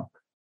post-Broadcom?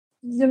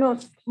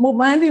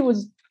 Movandi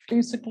was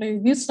basically,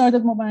 we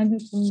started Movandi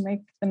to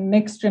make the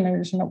next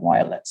generation of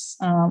wireless.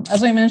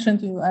 As I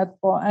mentioned to you,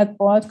 at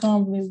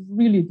Broadcom, we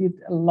really did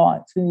a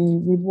lot.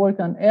 We worked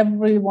on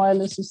every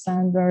wireless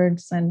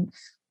standards and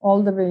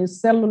all the way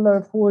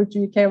cellular,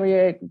 4G,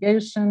 carrier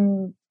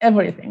aggregation,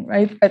 everything,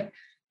 right? But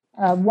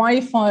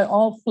Wi-Fi,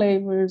 all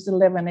flavors,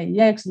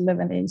 11AX,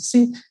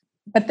 11AC.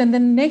 But then the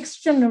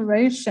next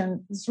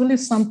generation is really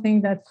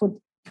something that could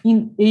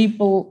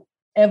enable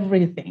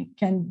everything,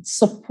 can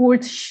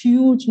support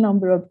huge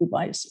number of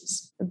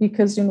devices.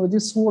 Because,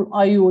 this whole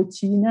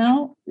IoT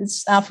now,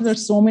 it's after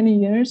so many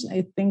years,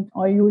 I think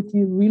IoT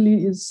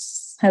really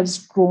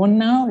has grown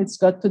now. It's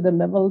got to the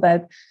level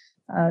that,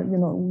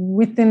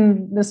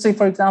 within, let's say,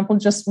 for example,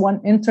 just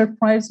one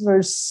enterprise,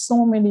 there's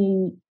so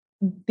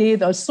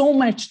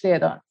much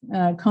data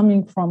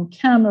coming from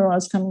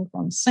cameras, coming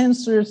from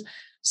sensors.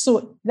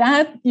 So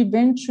that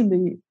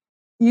eventually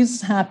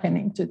is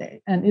happening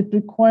today, and it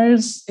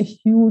requires a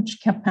huge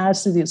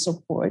capacity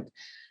support.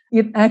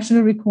 It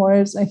actually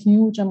requires a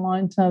huge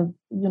amount of,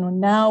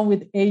 now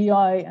with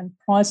AI and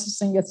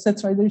processing,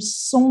 etc. There's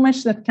so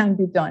much that can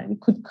be done. It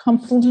could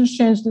completely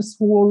change this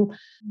whole,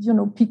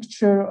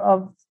 picture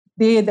of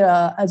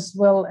data as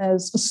well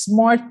as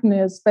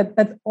smartness.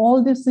 But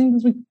all these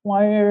things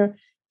require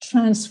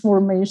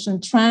transformation,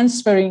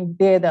 transferring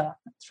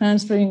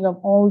of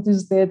all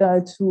this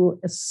data to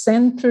a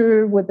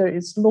center, whether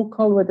it's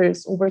local, whether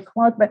it's over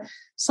cloud, but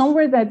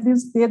somewhere that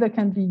this data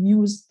can be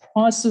used,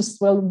 processed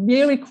well,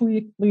 very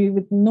quickly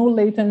with no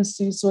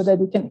latency, so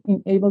that it can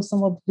enable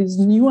some of these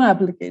new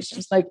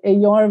applications like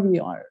AR,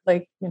 VR,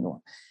 like,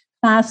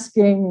 fast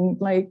gaming,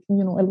 like, a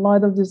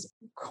lot of this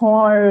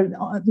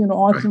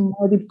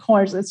automotive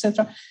cars,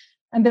 etc.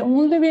 And the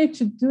only way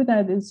to do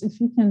that is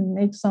if you can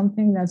make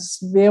something that's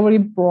very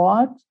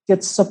broad,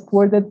 gets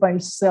supported by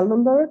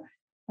cellular,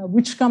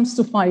 which comes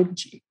to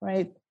 5G,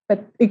 right?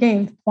 But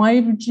again,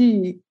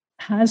 5G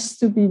has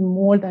to be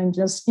more than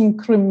just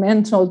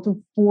incremental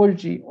to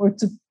 4G or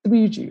to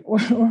 3G or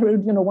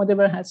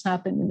whatever has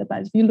happened in the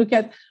past. If you look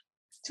at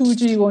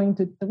 2G going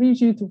to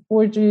 3G to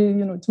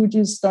 4G,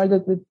 2G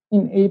started with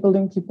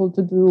enabling people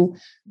to do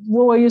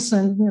voice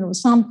and,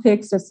 some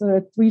text,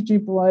 etc.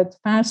 3G brought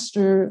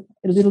faster,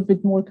 a little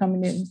bit more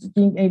coming in,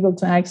 being able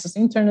to access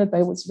internet, but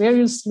it was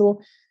very slow.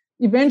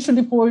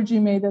 Eventually 4G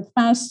made it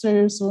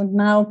faster. So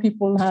now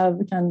people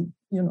can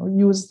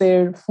use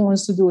their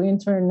phones to do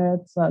internet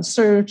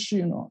search,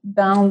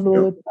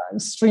 download,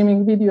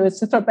 streaming video,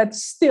 etc. But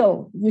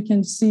still, you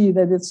can see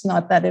that it's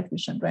not that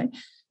efficient, right?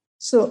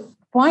 So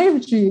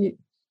 5G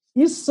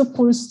is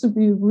supposed to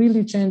be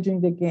really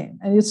changing the game.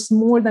 And it's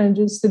more than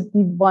just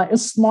a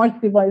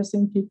smart device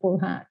in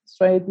people's hands,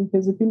 right?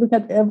 Because if you look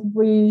at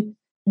every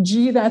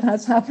G that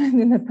has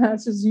happened in the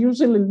past, it's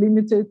usually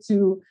limited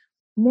to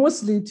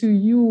mostly to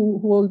you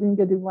holding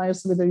a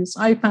device, whether it's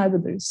iPad,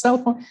 whether it's cell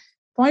phone.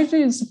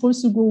 5G is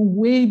supposed to go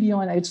way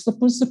beyond that. It's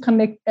supposed to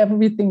connect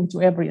everything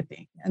to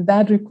everything. And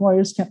that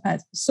requires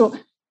capacity. So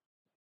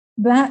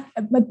but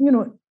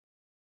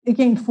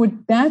again, for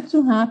that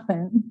to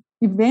happen,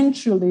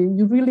 eventually,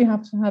 you really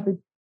have to have a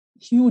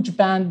huge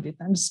bandwidth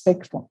and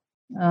spectrum.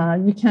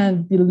 You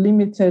can't be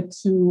limited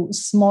to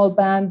small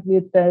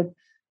bandwidth that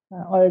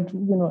are,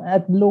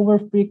 at lower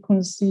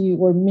frequency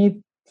or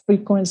mid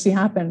frequency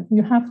happen.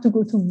 You have to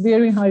go to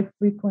very high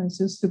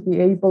frequencies to be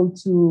able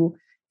to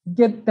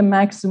get the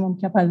maximum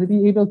capacity,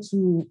 be able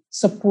to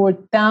support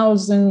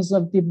thousands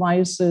of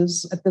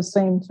devices at the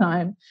same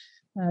time,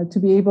 to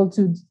be able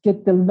to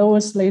get the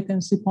lowest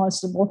latency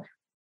possible.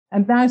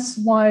 And that's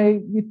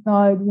why we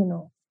thought,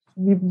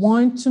 we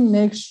want to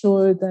make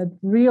sure that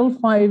real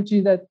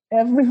 5G that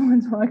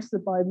everyone talks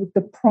about, with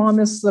the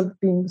promise of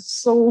being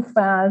so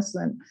fast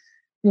and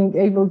being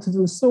able to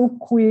do so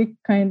quick,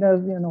 kind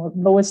of,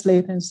 lowest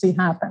latency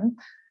happen.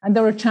 And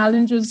there are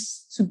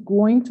challenges to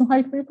going to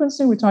high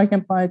frequency. We're talking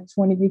about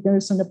 20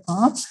 gigahertz and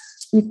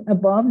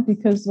above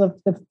because of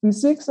the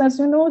physics, as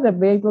you know, the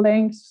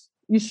wavelength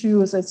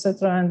issues,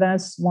 etc. And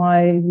that's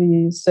why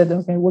we said,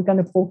 okay, we're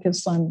going to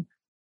focus on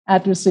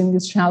addressing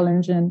this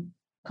challenge and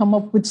come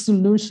up with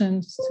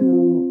solutions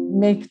to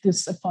make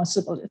this a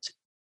possibility.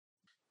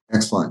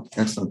 Excellent.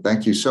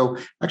 Thank you. So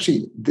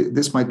actually,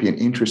 this might be an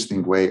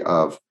interesting way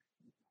of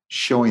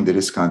showing the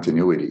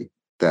discontinuity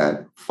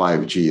that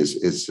 5G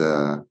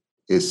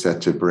is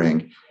set to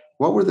bring.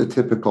 What were the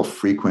typical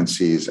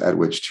frequencies at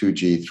which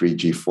 2G,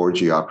 3G,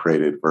 4G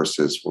operated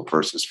versus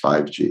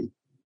 5G?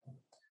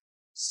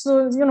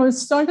 So, it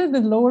started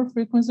with lower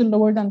frequency,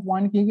 lower than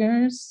 1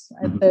 gigahertz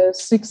at the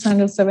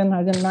 600,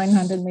 700,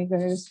 900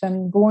 megahertz,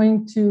 and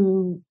going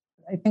to,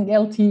 I think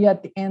LTE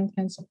at the end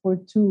can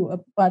support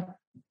but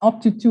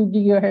up to 2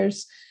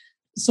 gigahertz.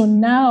 So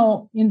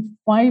now in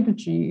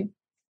 5G,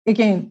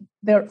 again,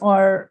 there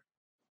are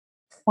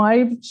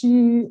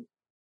 5G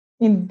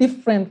in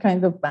different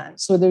kind of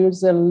bands. So there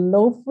is a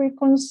low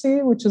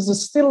frequency, which is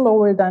still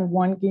lower than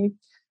 1 gig.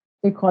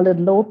 They call it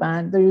low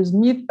band. There is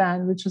mid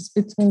band, which is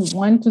between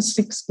 1 to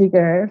 6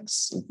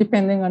 gigahertz,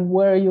 depending on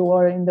where you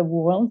are in the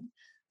world.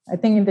 I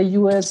think in the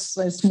US,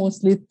 it's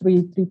mostly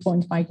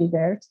 3.5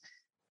 gigahertz.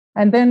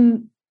 And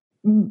then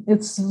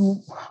it's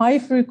high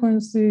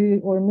frequency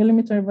or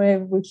millimeter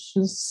wave, which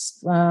is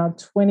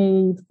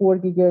 24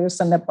 gigahertz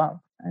and above.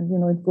 And,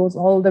 it goes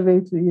all the way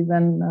to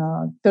even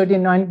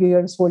 39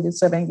 gigahertz,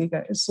 47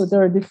 gigahertz. So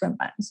there are different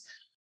bands.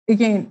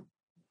 Again,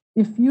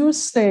 if you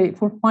say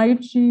for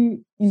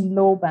 5G in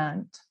low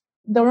band,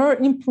 there are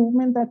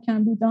improvements that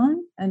can be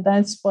done. And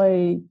that's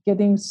by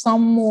getting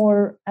some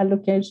more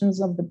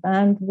allocations of the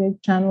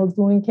bandwidth channel,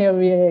 doing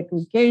carrier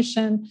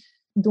aggregation,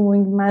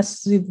 doing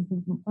massive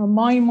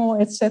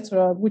MIMO,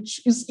 etc., which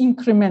is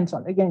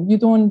incremental. Again, you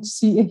don't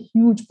see a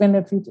huge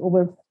benefit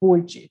over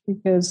 4G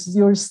because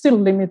you're still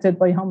limited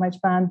by how much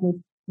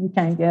bandwidth you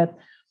can get.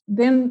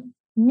 Then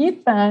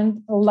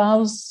mid-band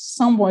allows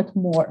somewhat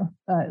more,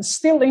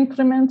 still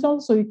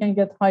incremental, so you can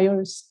get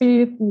higher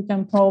speed. You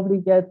can probably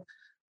get,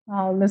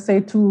 let's say,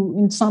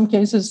 in some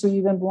cases, to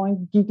even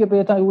 1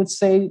 gigabit, I would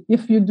say,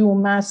 if you do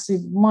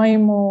massive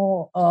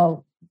MIMO,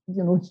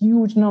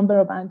 huge number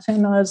of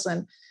antennas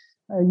and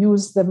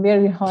use the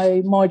very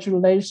high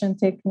modulation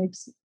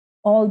techniques,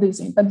 all these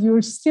things. But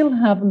you still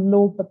have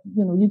low,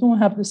 you don't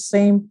have the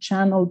same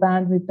channel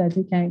bandwidth that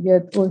you can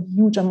get, or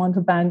huge amount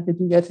of bandwidth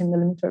you get in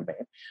millimeter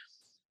wave.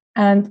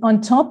 And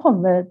on top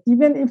of it,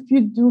 even if you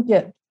do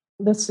get,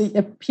 let's say,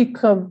 a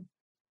peak of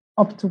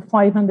up to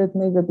 500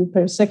 megabit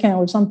per second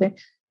or something,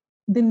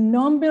 the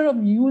number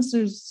of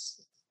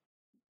users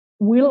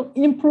will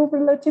improve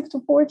relative to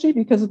 4G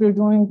because we're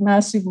doing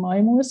massive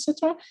MIMO,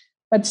 etc.,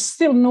 but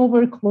still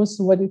nowhere close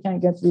to what you can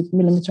get with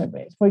millimeter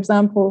wave. For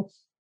example,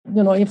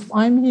 if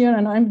I'm here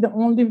and I'm the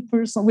only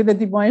person with a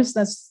device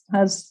that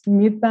has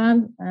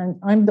mid-band and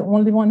I'm the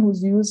only one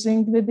who's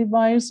using the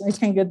device, I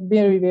can get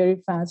very,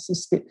 very fast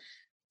speed.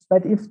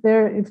 But if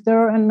there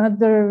are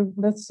another,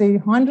 let's say,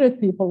 100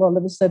 people all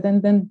of a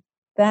sudden, then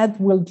that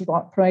will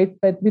drop, right?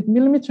 But with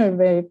millimeter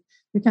wave,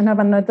 you can have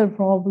another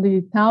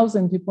probably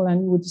 1,000 people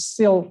and you would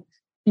still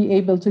be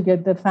able to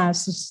get the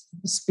fastest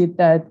speed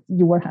that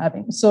you were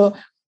having. So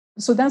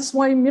that's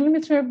why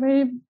millimeter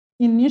wave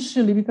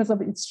initially, because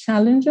of its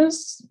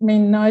challenges, may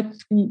not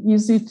be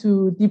easy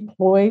to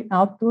deploy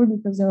outdoor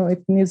because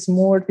it needs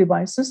more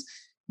devices.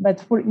 But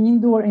for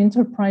indoor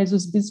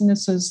enterprises,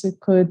 businesses,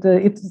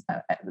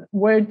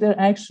 where there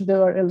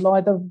are a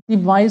lot of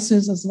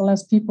devices as well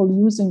as people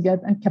using it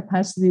and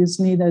capacity is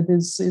needed,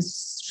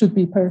 should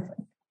be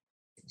perfect.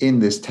 In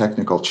this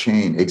technical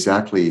chain,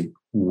 exactly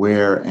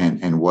where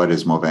and what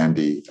is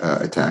Movandi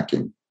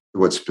attacking?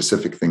 What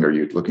specific thing are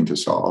you looking to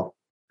solve?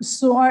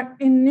 So our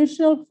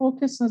initial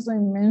focus, as I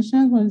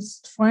mentioned,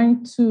 was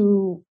trying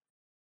to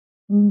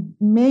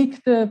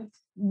make the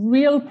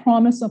real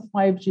promise of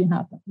 5G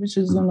happen, which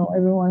is,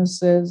 everyone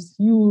says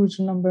huge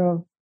number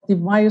of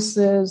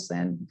devices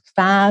and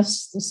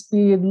fast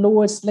speed,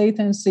 lowest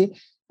latency,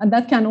 and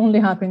that can only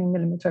happen in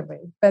millimeter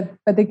wave.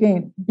 But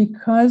again,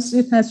 because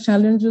it has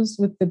challenges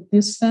with the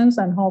distance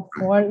and how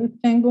far it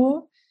can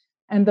go,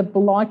 and the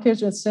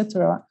blockage,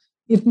 etc.,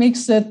 it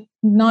makes it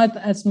not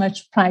as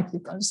much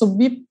practical. So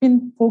we've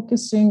been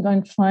focusing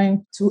on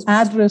trying to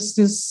address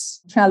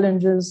these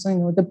challenges,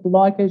 the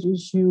blockage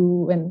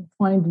issue, and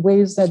find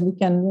ways that we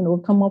can,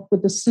 come up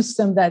with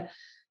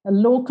a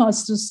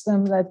low-cost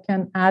system that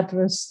can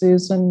address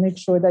this and make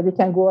sure that you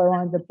can go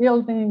around the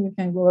building, you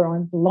can go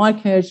around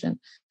blockage, and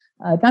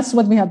that's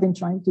what we have been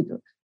trying to do.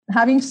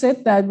 Having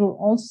said that, we're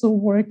also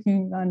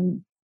working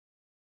on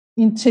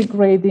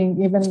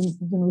integrating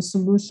even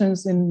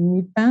solutions in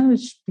mid-band,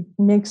 which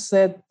makes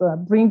it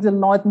brings a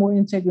lot more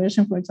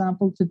integration. For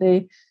example,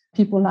 today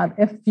people have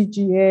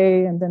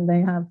FPGA and then they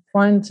have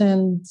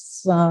front-end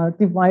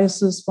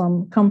devices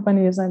from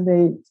companies, and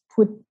they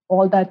put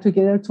all that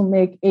together to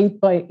make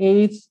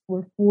 8x8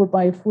 or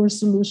 4x4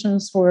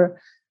 solutions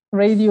for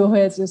radio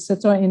heads,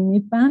 etc. in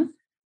mid-band.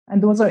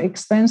 And those are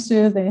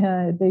expensive.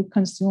 They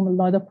consume a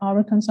lot of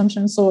power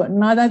consumption. So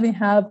now that we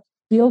have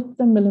built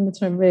the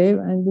millimeter wave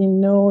and we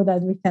know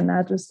that we can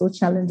address those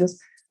challenges,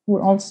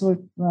 we're also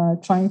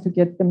trying to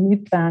get the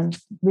mid-band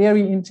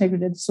very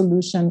integrated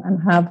solution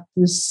and have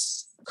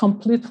this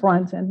complete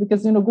front end.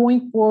 Because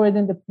going forward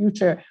in the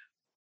future,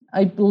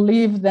 I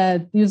believe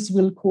that these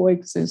will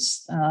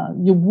coexist.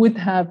 You would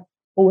have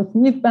both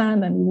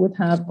mid-band and you would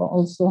have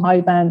also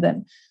high band,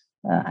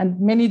 and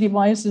many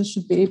devices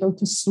should be able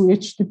to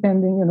switch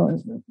depending,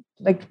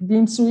 like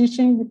beam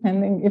switching,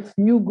 depending if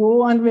you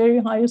go on very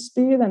high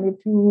speed and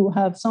if you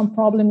have some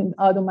problem, it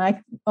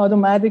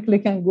automatically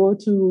can go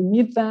to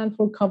mid-band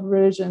for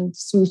coverage and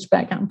switch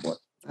back and forth.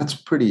 That's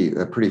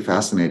pretty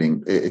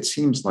fascinating. It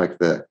seems like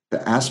the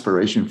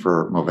aspiration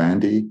for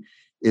Movandi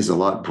is a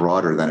lot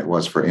broader than it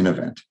was for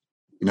Innovent.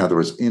 In other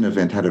words,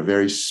 Innovent had a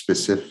very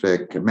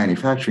specific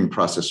manufacturing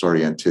process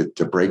oriented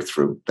to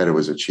breakthrough that it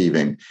was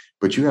achieving,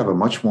 but you have a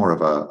much more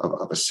of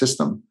a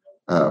system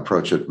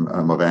approach at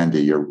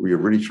Movandi. You're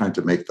really trying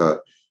to make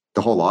the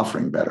whole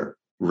offering better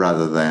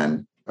rather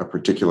than a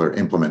particular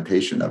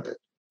implementation of it.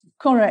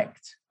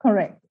 Correct.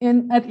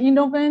 At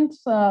Innovent,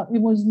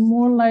 it was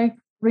more like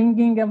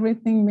bringing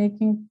everything,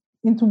 making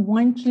into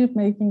one chip,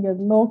 making it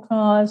low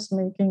cost,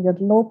 making it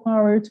low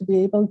power to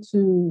be able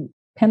to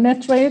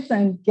penetrate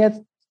and get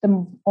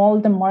all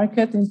the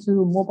market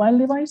into mobile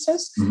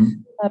devices.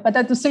 Mm-hmm. But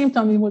at the same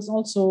time, it was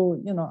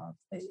also,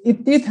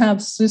 it did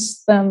have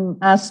system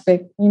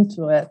aspect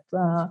into it.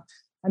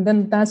 And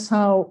then that's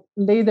how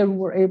later we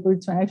were able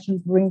to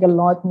actually bring a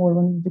lot more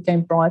when it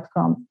became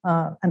Broadcom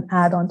and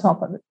add on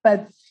top of it.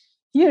 But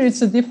here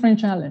it's a different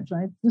challenge,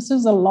 right? This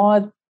is a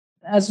lot,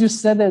 as you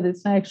said,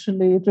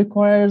 it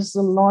requires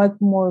a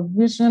lot more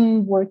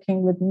vision,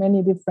 working with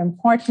many different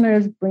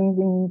partners,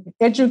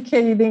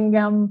 educating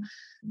them,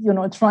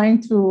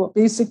 trying to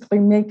basically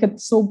make it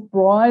so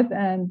broad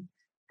and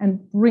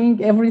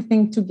bring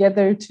everything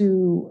together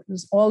to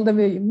all the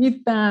way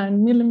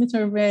mid-band,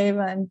 millimeter wave,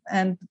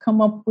 and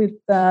come up with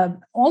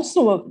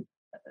also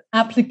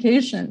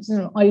applications,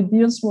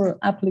 ideas for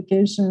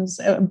applications,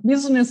 a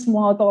business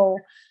model.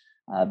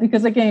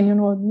 Because again,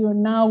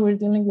 now we're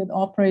dealing with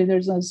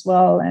operators as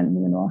well,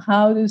 and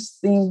how this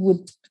thing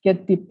would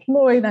get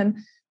deployed. And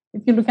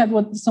if you look at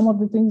what some of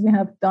the things we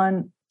have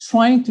done,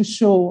 trying to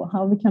show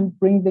how we can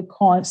bring the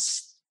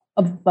cost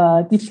of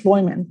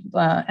deployment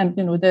and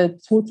the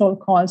total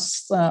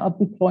cost of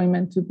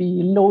deployment to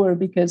be lower.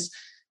 Because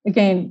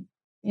again,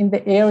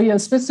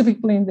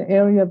 specifically in the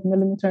area of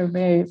millimeter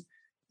wave,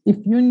 if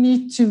you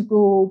need to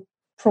go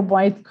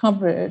provide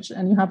coverage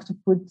and you have to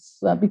put,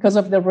 because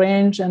of the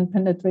range and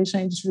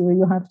penetration issue,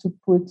 you have to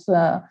put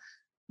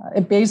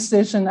a base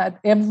station at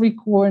every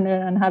corner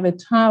and have a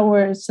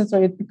tower,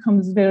 etc. It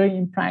becomes very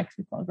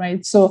impractical,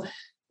 right? So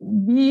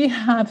we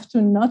have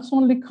to not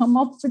only come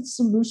up with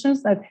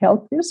solutions that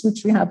help this,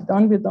 which we have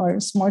done with our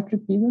smart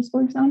repeaters,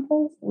 for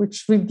example,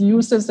 which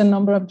reduces the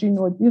number of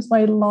G-node use by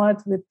a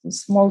lot, with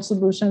small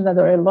solutions that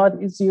are a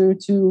lot easier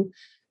to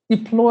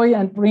deploy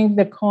and bring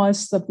the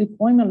cost of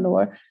deployment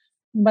lower.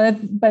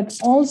 But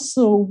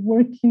also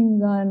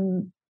working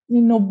on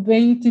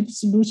innovative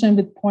solution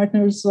with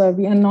partners.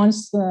 We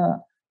announced a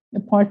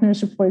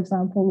partnership, for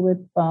example,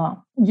 with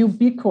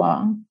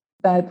Ubiqua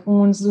that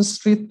owns the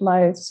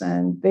streetlights,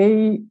 and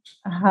they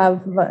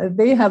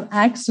have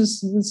access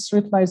to the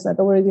streetlights that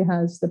already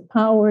has the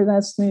power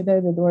that's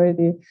needed.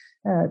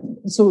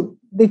 So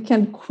they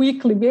can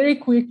very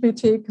quickly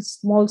take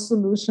small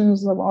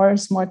solutions of our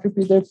smart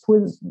repeater,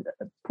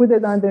 put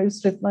it on their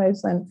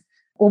streetlights, and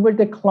over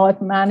the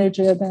cloud manage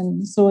it.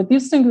 And so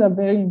these things are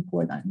very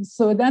important.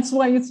 So that's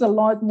why it's a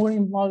lot more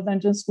involved than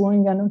just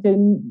going and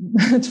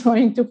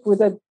trying to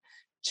put a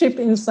chip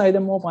inside a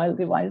mobile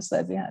device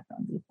that we had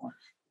done before.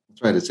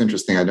 That's right. It's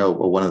interesting. I know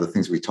one of the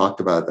things we talked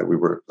about that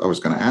I was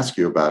going to ask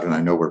you about, and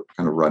I know we're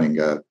kind of running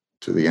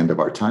to the end of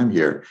our time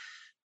here.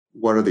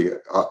 What are the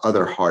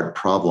other hard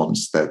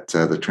problems that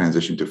the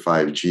transition to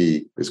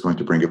 5G is going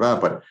to bring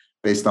about? But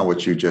based on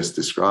what you just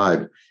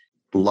described,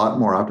 a lot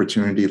more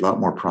opportunity, a lot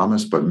more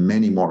promise, but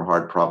many more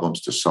hard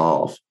problems to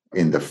solve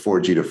in the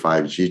 4G to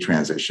 5G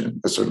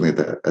transition, certainly at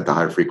the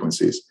higher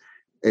frequencies.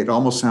 It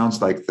almost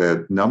sounds like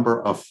the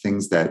number of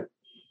things that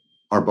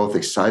are both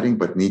exciting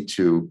but need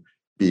to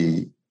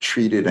be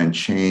treated and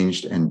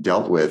changed and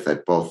dealt with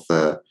at both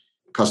the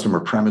customer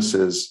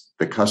premises,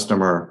 the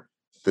customer,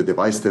 the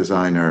device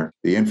designer,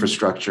 the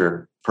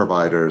infrastructure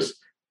providers,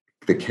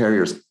 the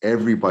carriers.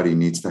 Everybody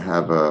needs to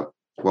have a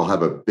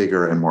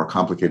bigger and more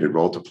complicated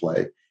role to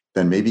play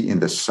than maybe in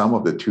the sum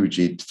of the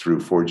 2G through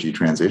 4G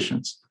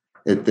transitions.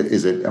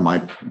 Am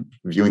I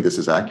viewing this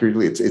as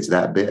accurately? It's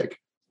that big.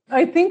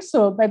 I think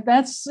so, but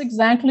that's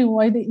exactly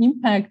why the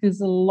impact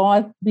is a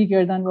lot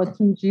bigger than what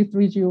 2G,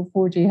 3G,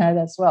 or 4G had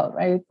as well,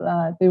 right?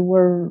 They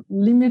were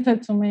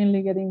limited to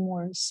mainly getting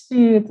more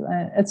speed,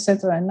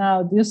 etc. And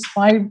now this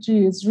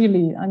 5G is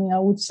really, I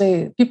would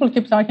say, people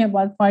keep talking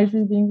about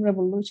 5G being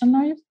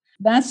revolutionized.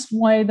 That's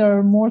why there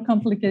are more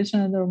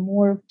complications and there are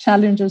more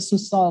challenges to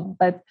solve.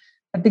 But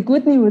the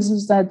good news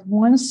is that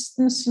once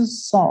this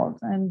is solved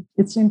and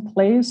it's in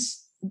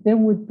place, there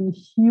would be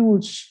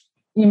huge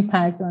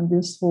impact on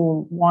this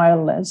whole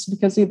wireless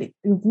because it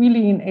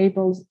really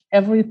enables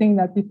everything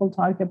that people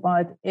talk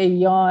about,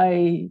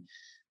 AI,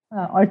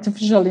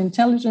 artificial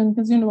intelligence.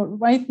 Because,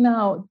 right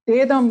now,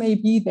 data may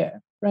be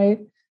there, right?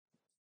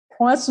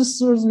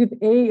 Processors with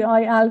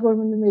AI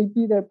algorithms may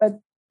be there, but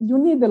you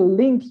need a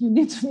link. You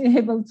need to be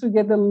able to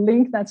get a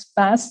link that's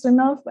fast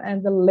enough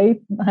and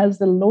has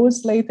the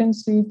lowest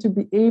latency to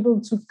be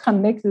able to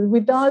connect it.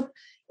 Without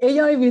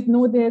AI with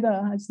no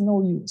data has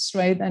no use,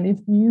 right? And if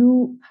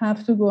you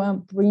have to go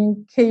and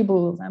bring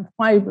cables and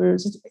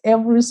fibers,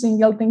 every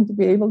single thing to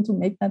be able to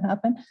make that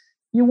happen,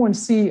 you won't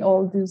see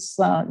all these,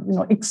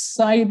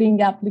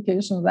 exciting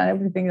applications and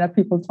everything that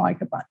people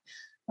talk about.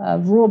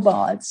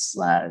 Robots,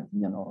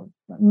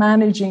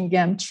 managing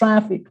them,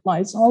 traffic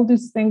lights, all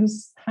these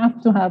things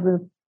have to have a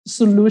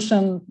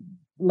solution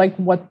like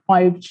what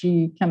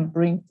 5G can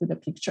bring to the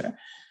picture.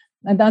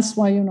 And that's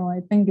why,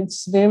 I think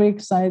it's very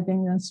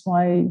exciting. That's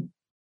why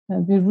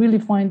we really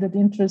find it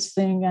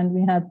interesting and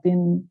we have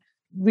been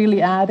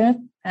really at it.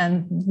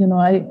 And,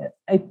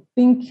 I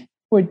think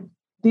for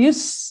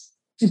this,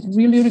 it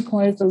really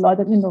requires a lot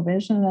of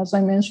innovation. As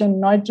I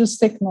mentioned, not just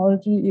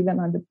technology, even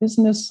on the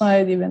business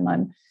side, even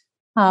on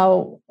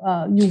how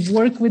you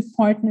work with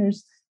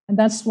partners. And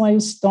that's why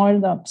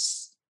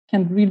startups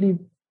can really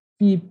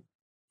be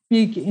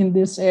big in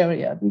this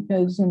area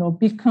because,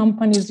 big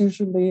companies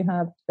usually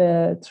have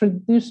the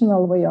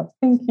traditional way of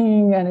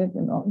thinking and,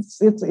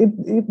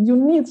 you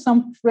need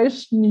some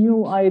fresh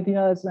new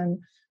ideas and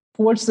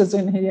forces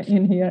in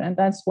here. And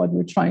that's what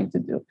we're trying to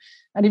do.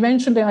 And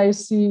eventually I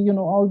see,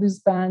 all these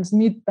bands,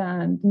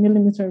 mid-band,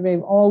 millimeter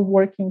wave, all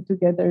working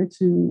together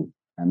to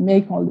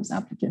make all these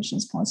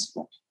applications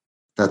possible.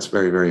 That's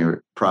very, very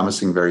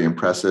promising, very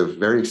impressive,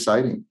 very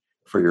exciting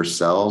for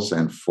yourselves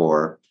and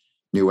for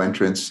new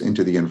entrants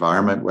into the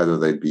environment, whether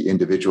they be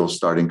individuals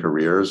starting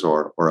careers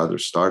or other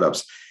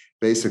startups.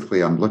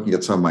 Basically, I'm looking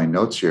at some of my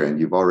notes here, and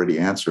you've already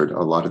answered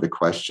a lot of the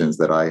questions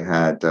that I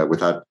had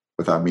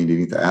without me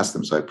needing to ask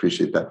them. So I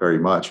appreciate that very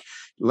much.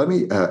 Let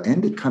me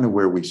end it kind of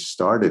where we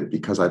started,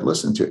 because I've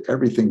listened to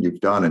everything you've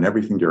done and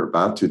everything you're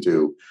about to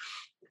do.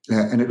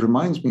 And it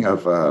reminds me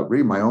of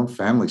really my own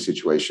family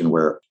situation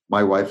where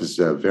my wife is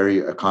very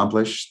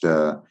accomplished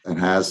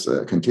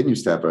and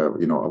continues to have a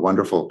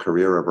wonderful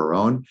career of her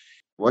own.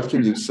 What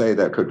can you say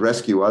that could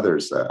rescue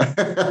others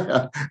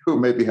who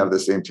maybe have the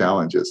same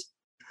challenges?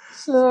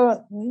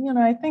 So,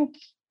 I think,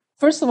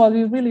 first of all,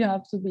 you really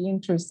have to be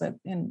interested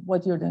in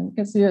what you're doing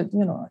because,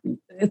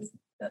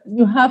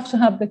 you have to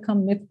have the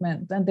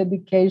commitment and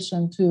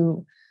dedication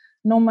to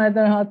no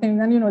matter how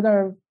things, and,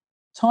 there are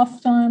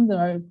tough times, there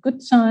are good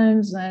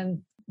times,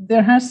 and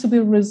there has to be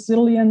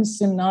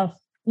resilience enough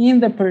in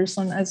the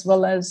person as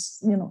well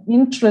as,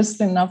 interest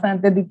enough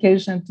and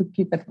dedication to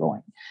keep it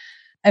going.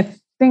 I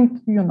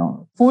think,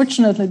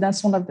 fortunately,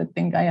 that's one of the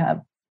things I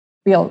have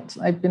built.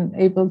 I've been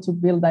able to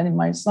build that in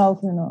myself.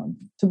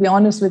 To be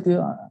honest with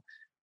you,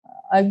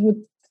 I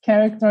would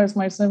characterize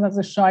myself as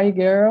a shy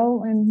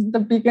girl in the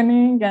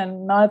beginning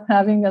and not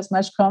having as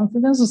much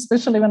confidence,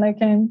 especially when I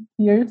came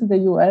here to the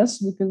US,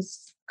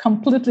 because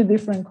completely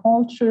different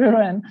culture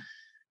and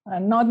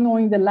not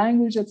knowing the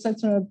language,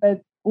 etc.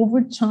 But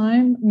over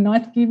time,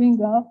 not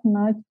giving up,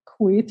 not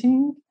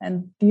quitting,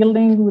 and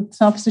dealing with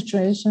tough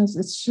situations,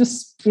 it's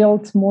just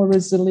built more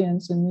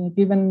resilience in me,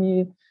 given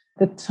me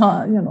the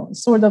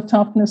sort of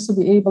toughness to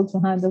be able to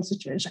handle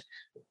situation.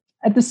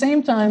 At the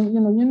same time,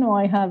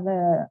 I have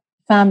a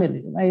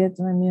family, right?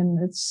 I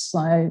mean,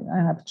 I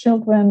have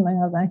children.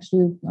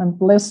 I'm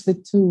blessed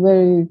with two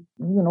very,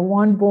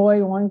 one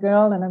boy, one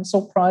girl, and I'm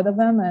so proud of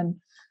them, and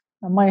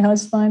my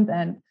husband.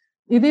 And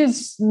it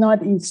is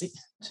not easy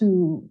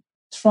to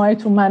try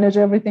to manage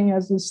everything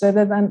as you said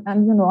it. And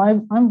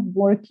I'm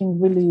working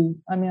really,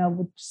 I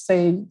would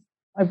say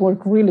I work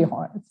really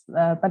hard.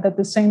 But at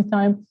the same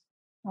time,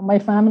 my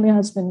family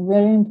has been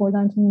very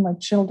important to me, my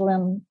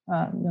children,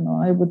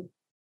 I would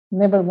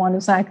never want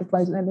to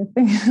sacrifice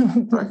anything.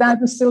 That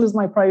still is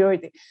my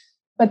priority.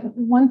 But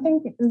one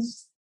thing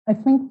is, I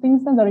think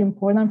things that are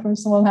important,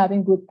 first of all,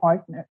 having good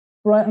partner.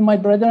 My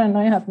brother and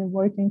I have been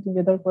working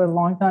together for a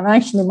long time.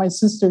 Actually, my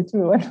sister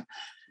too.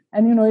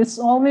 And, it's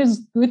always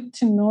good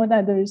to know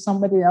that there is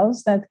somebody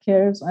else that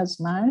cares as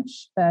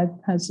much, that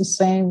has the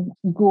same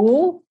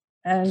goal.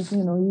 And,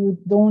 you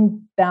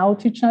don't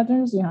doubt each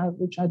other. You have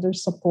each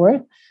other's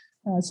support.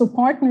 So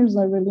partners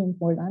are really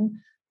important.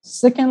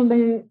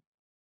 Secondly,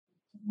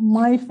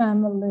 my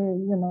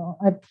family,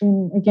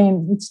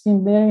 it's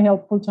been very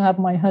helpful to have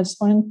my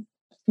husband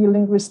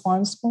feeling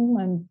responsible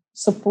and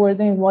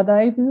supporting what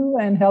I do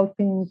and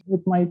helping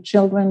with my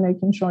children,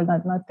 making sure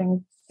that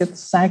nothing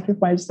gets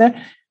sacrificed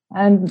there.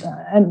 And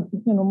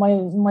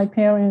my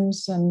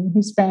parents and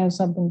his parents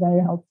have been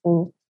very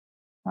helpful.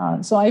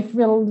 So I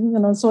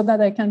feel, so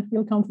that I can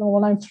feel comfortable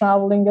when I'm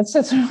traveling,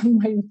 etc.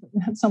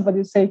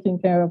 Somebody's taking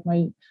care of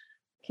my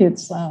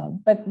kids.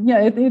 But yeah,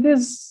 it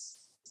is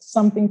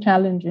something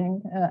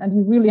challenging, and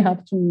you really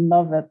have to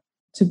love it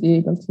to be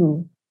able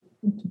to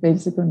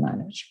basically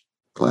manage.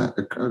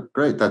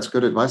 Great, that's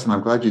good advice, and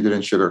I'm glad you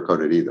didn't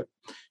sugarcoat it either.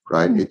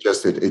 Right?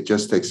 Mm-hmm. It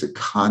just takes a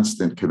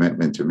constant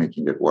commitment to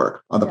making it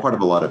work on the part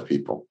of a lot of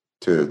people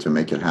to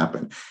make it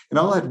happen. And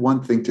I'll add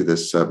one thing to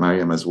this,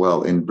 Mariam, as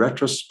well. In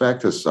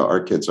retrospect, as our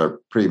kids are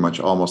pretty much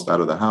almost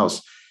out of the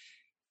house,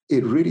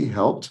 it really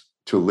helped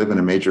to live in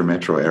a major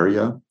metro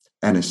area,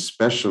 and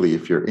especially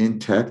if you're in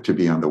tech, to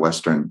be on the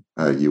Western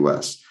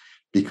U.S.,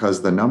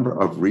 because the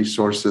number of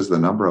resources, the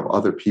number of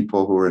other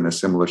people who are in a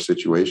similar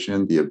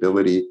situation, the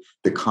ability,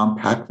 the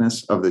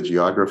compactness of the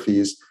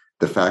geographies,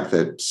 the fact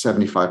that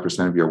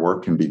 75% of your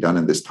work can be done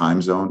in this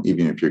time zone,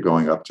 even if you're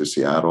going up to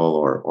Seattle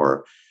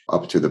or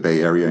up to the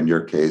Bay Area in your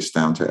case,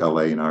 down to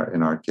LA in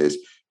our case,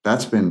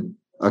 that's been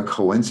a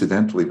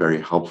coincidentally very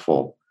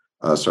helpful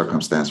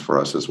circumstance for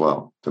us as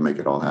well to make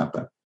it all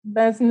happen.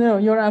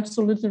 You're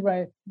absolutely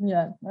right.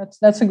 Yeah,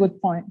 that's a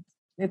good point.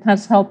 It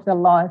has helped a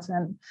lot.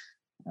 And,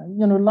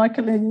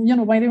 luckily,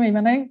 by the way,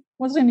 when I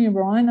was in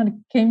Iran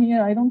and came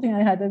here, I don't think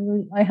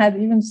I had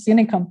even seen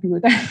a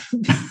computer.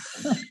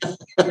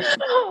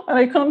 And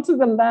I come to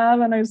the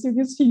lab and I see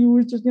this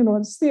huge,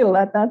 still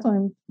at that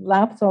time,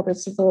 laptop,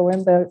 etc.,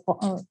 when they're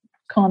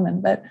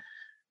common. But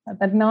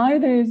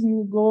nowadays,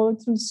 you go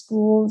to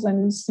schools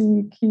and you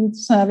see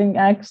kids having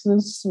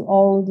access to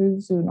all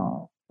these,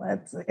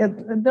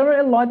 there are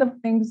a lot of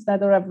things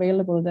that are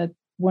available that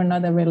were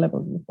not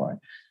available before.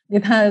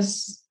 It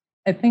has,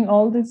 I think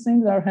all these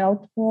things are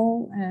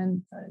helpful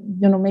and,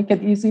 make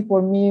it easy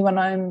for me when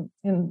I'm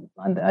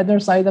on the other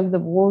side of the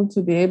world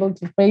to be able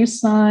to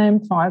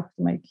FaceTime, talk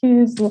to my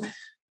kids.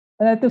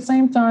 But at the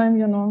same time,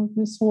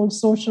 this whole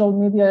social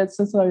media,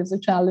 etc., is a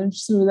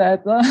challenge too,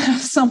 that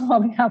somehow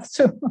we have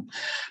to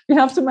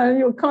manage.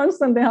 You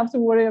constantly have to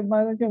worry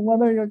about,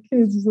 what are your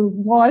kids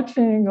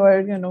watching,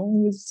 or,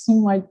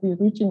 who might be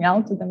reaching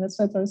out to them,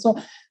 etc. So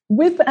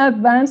with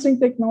advancing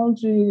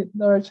technology,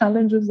 there are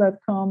challenges that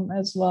come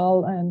as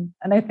well. And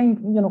I think,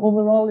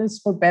 overall is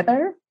for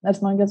better,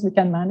 as long as we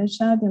can manage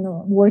that,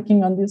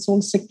 working on this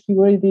whole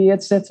security,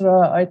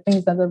 etc., are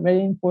things that are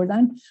very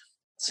important.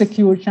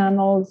 Secure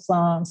channels,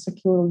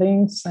 secure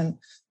links, and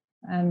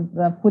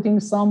putting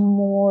some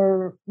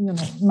more,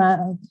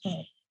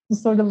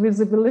 sort of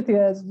visibility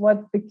as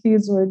what the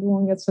kids were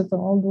doing, etc.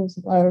 All those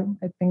are,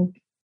 I think,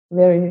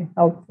 very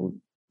helpful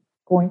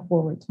going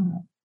forward.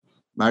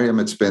 Mariam,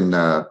 it's been,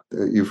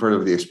 you've heard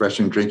of the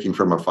expression drinking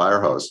from a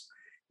fire hose.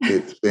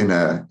 It's been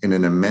an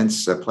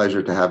immense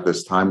pleasure to have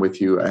this time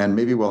with you. And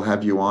maybe we'll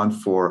have you on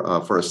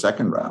for a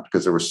second round,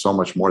 because there was so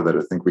much more that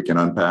I think we can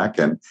unpack.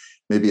 And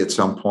maybe at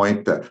some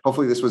point,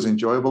 hopefully this was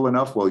enjoyable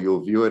enough where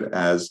you'll view it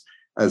as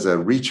a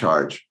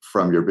recharge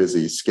from your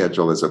busy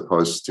schedule as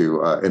opposed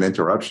to an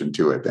interruption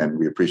to it. And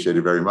we appreciate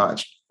it very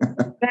much.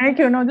 Thank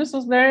you. No, this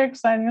was very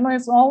exciting.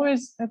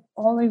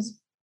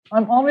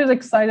 I'm always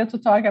excited to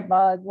talk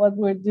about what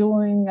we're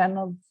doing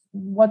and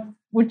what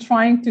we're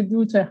trying to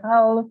do to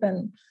help.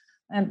 And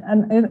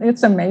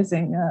it's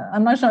amazing.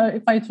 I'm not sure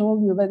if I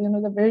told you, but,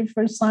 the very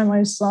first time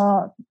I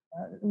saw,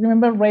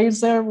 remember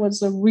Razr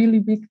was a really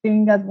big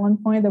thing at one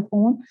point, the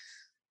phone.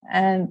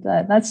 And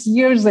that's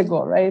years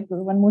ago, right?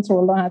 When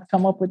Motorola had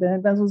come up with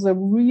it. That was a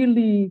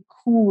really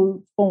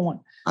cool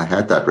phone. I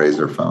had that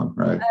Razr phone,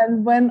 right?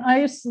 And when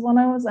I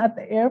was at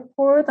the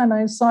airport and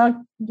I saw,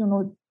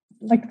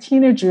 like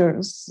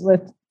teenagers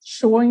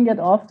showing it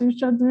off to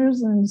each other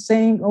and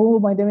saying, "Oh,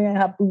 by the way, I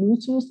have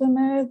Bluetooth in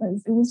it."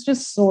 It was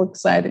just so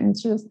exciting.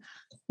 It's just,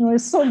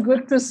 it's so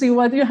good to see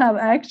what you have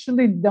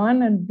actually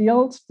done and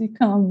built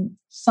become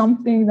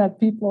something that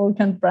people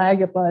can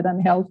brag about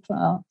and help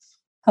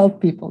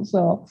people.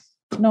 So,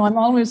 I'm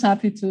always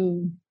happy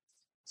to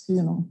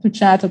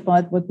chat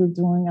about what we're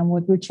doing and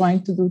what we're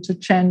trying to do to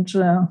change,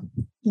 the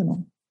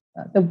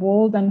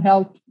world and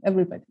help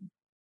everybody.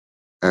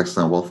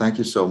 Excellent. Well, thank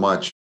you so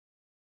much.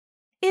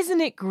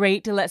 Isn't it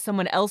great to let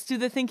someone else do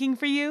the thinking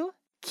for you?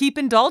 Keep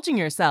indulging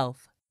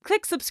yourself.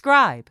 Click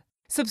subscribe.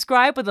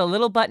 Subscribe with a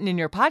little button in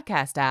your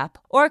podcast app,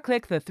 or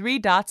click the 3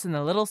 dots in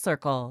the little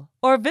circle.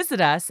 Or visit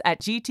us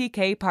at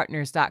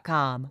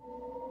gtkpartners.com.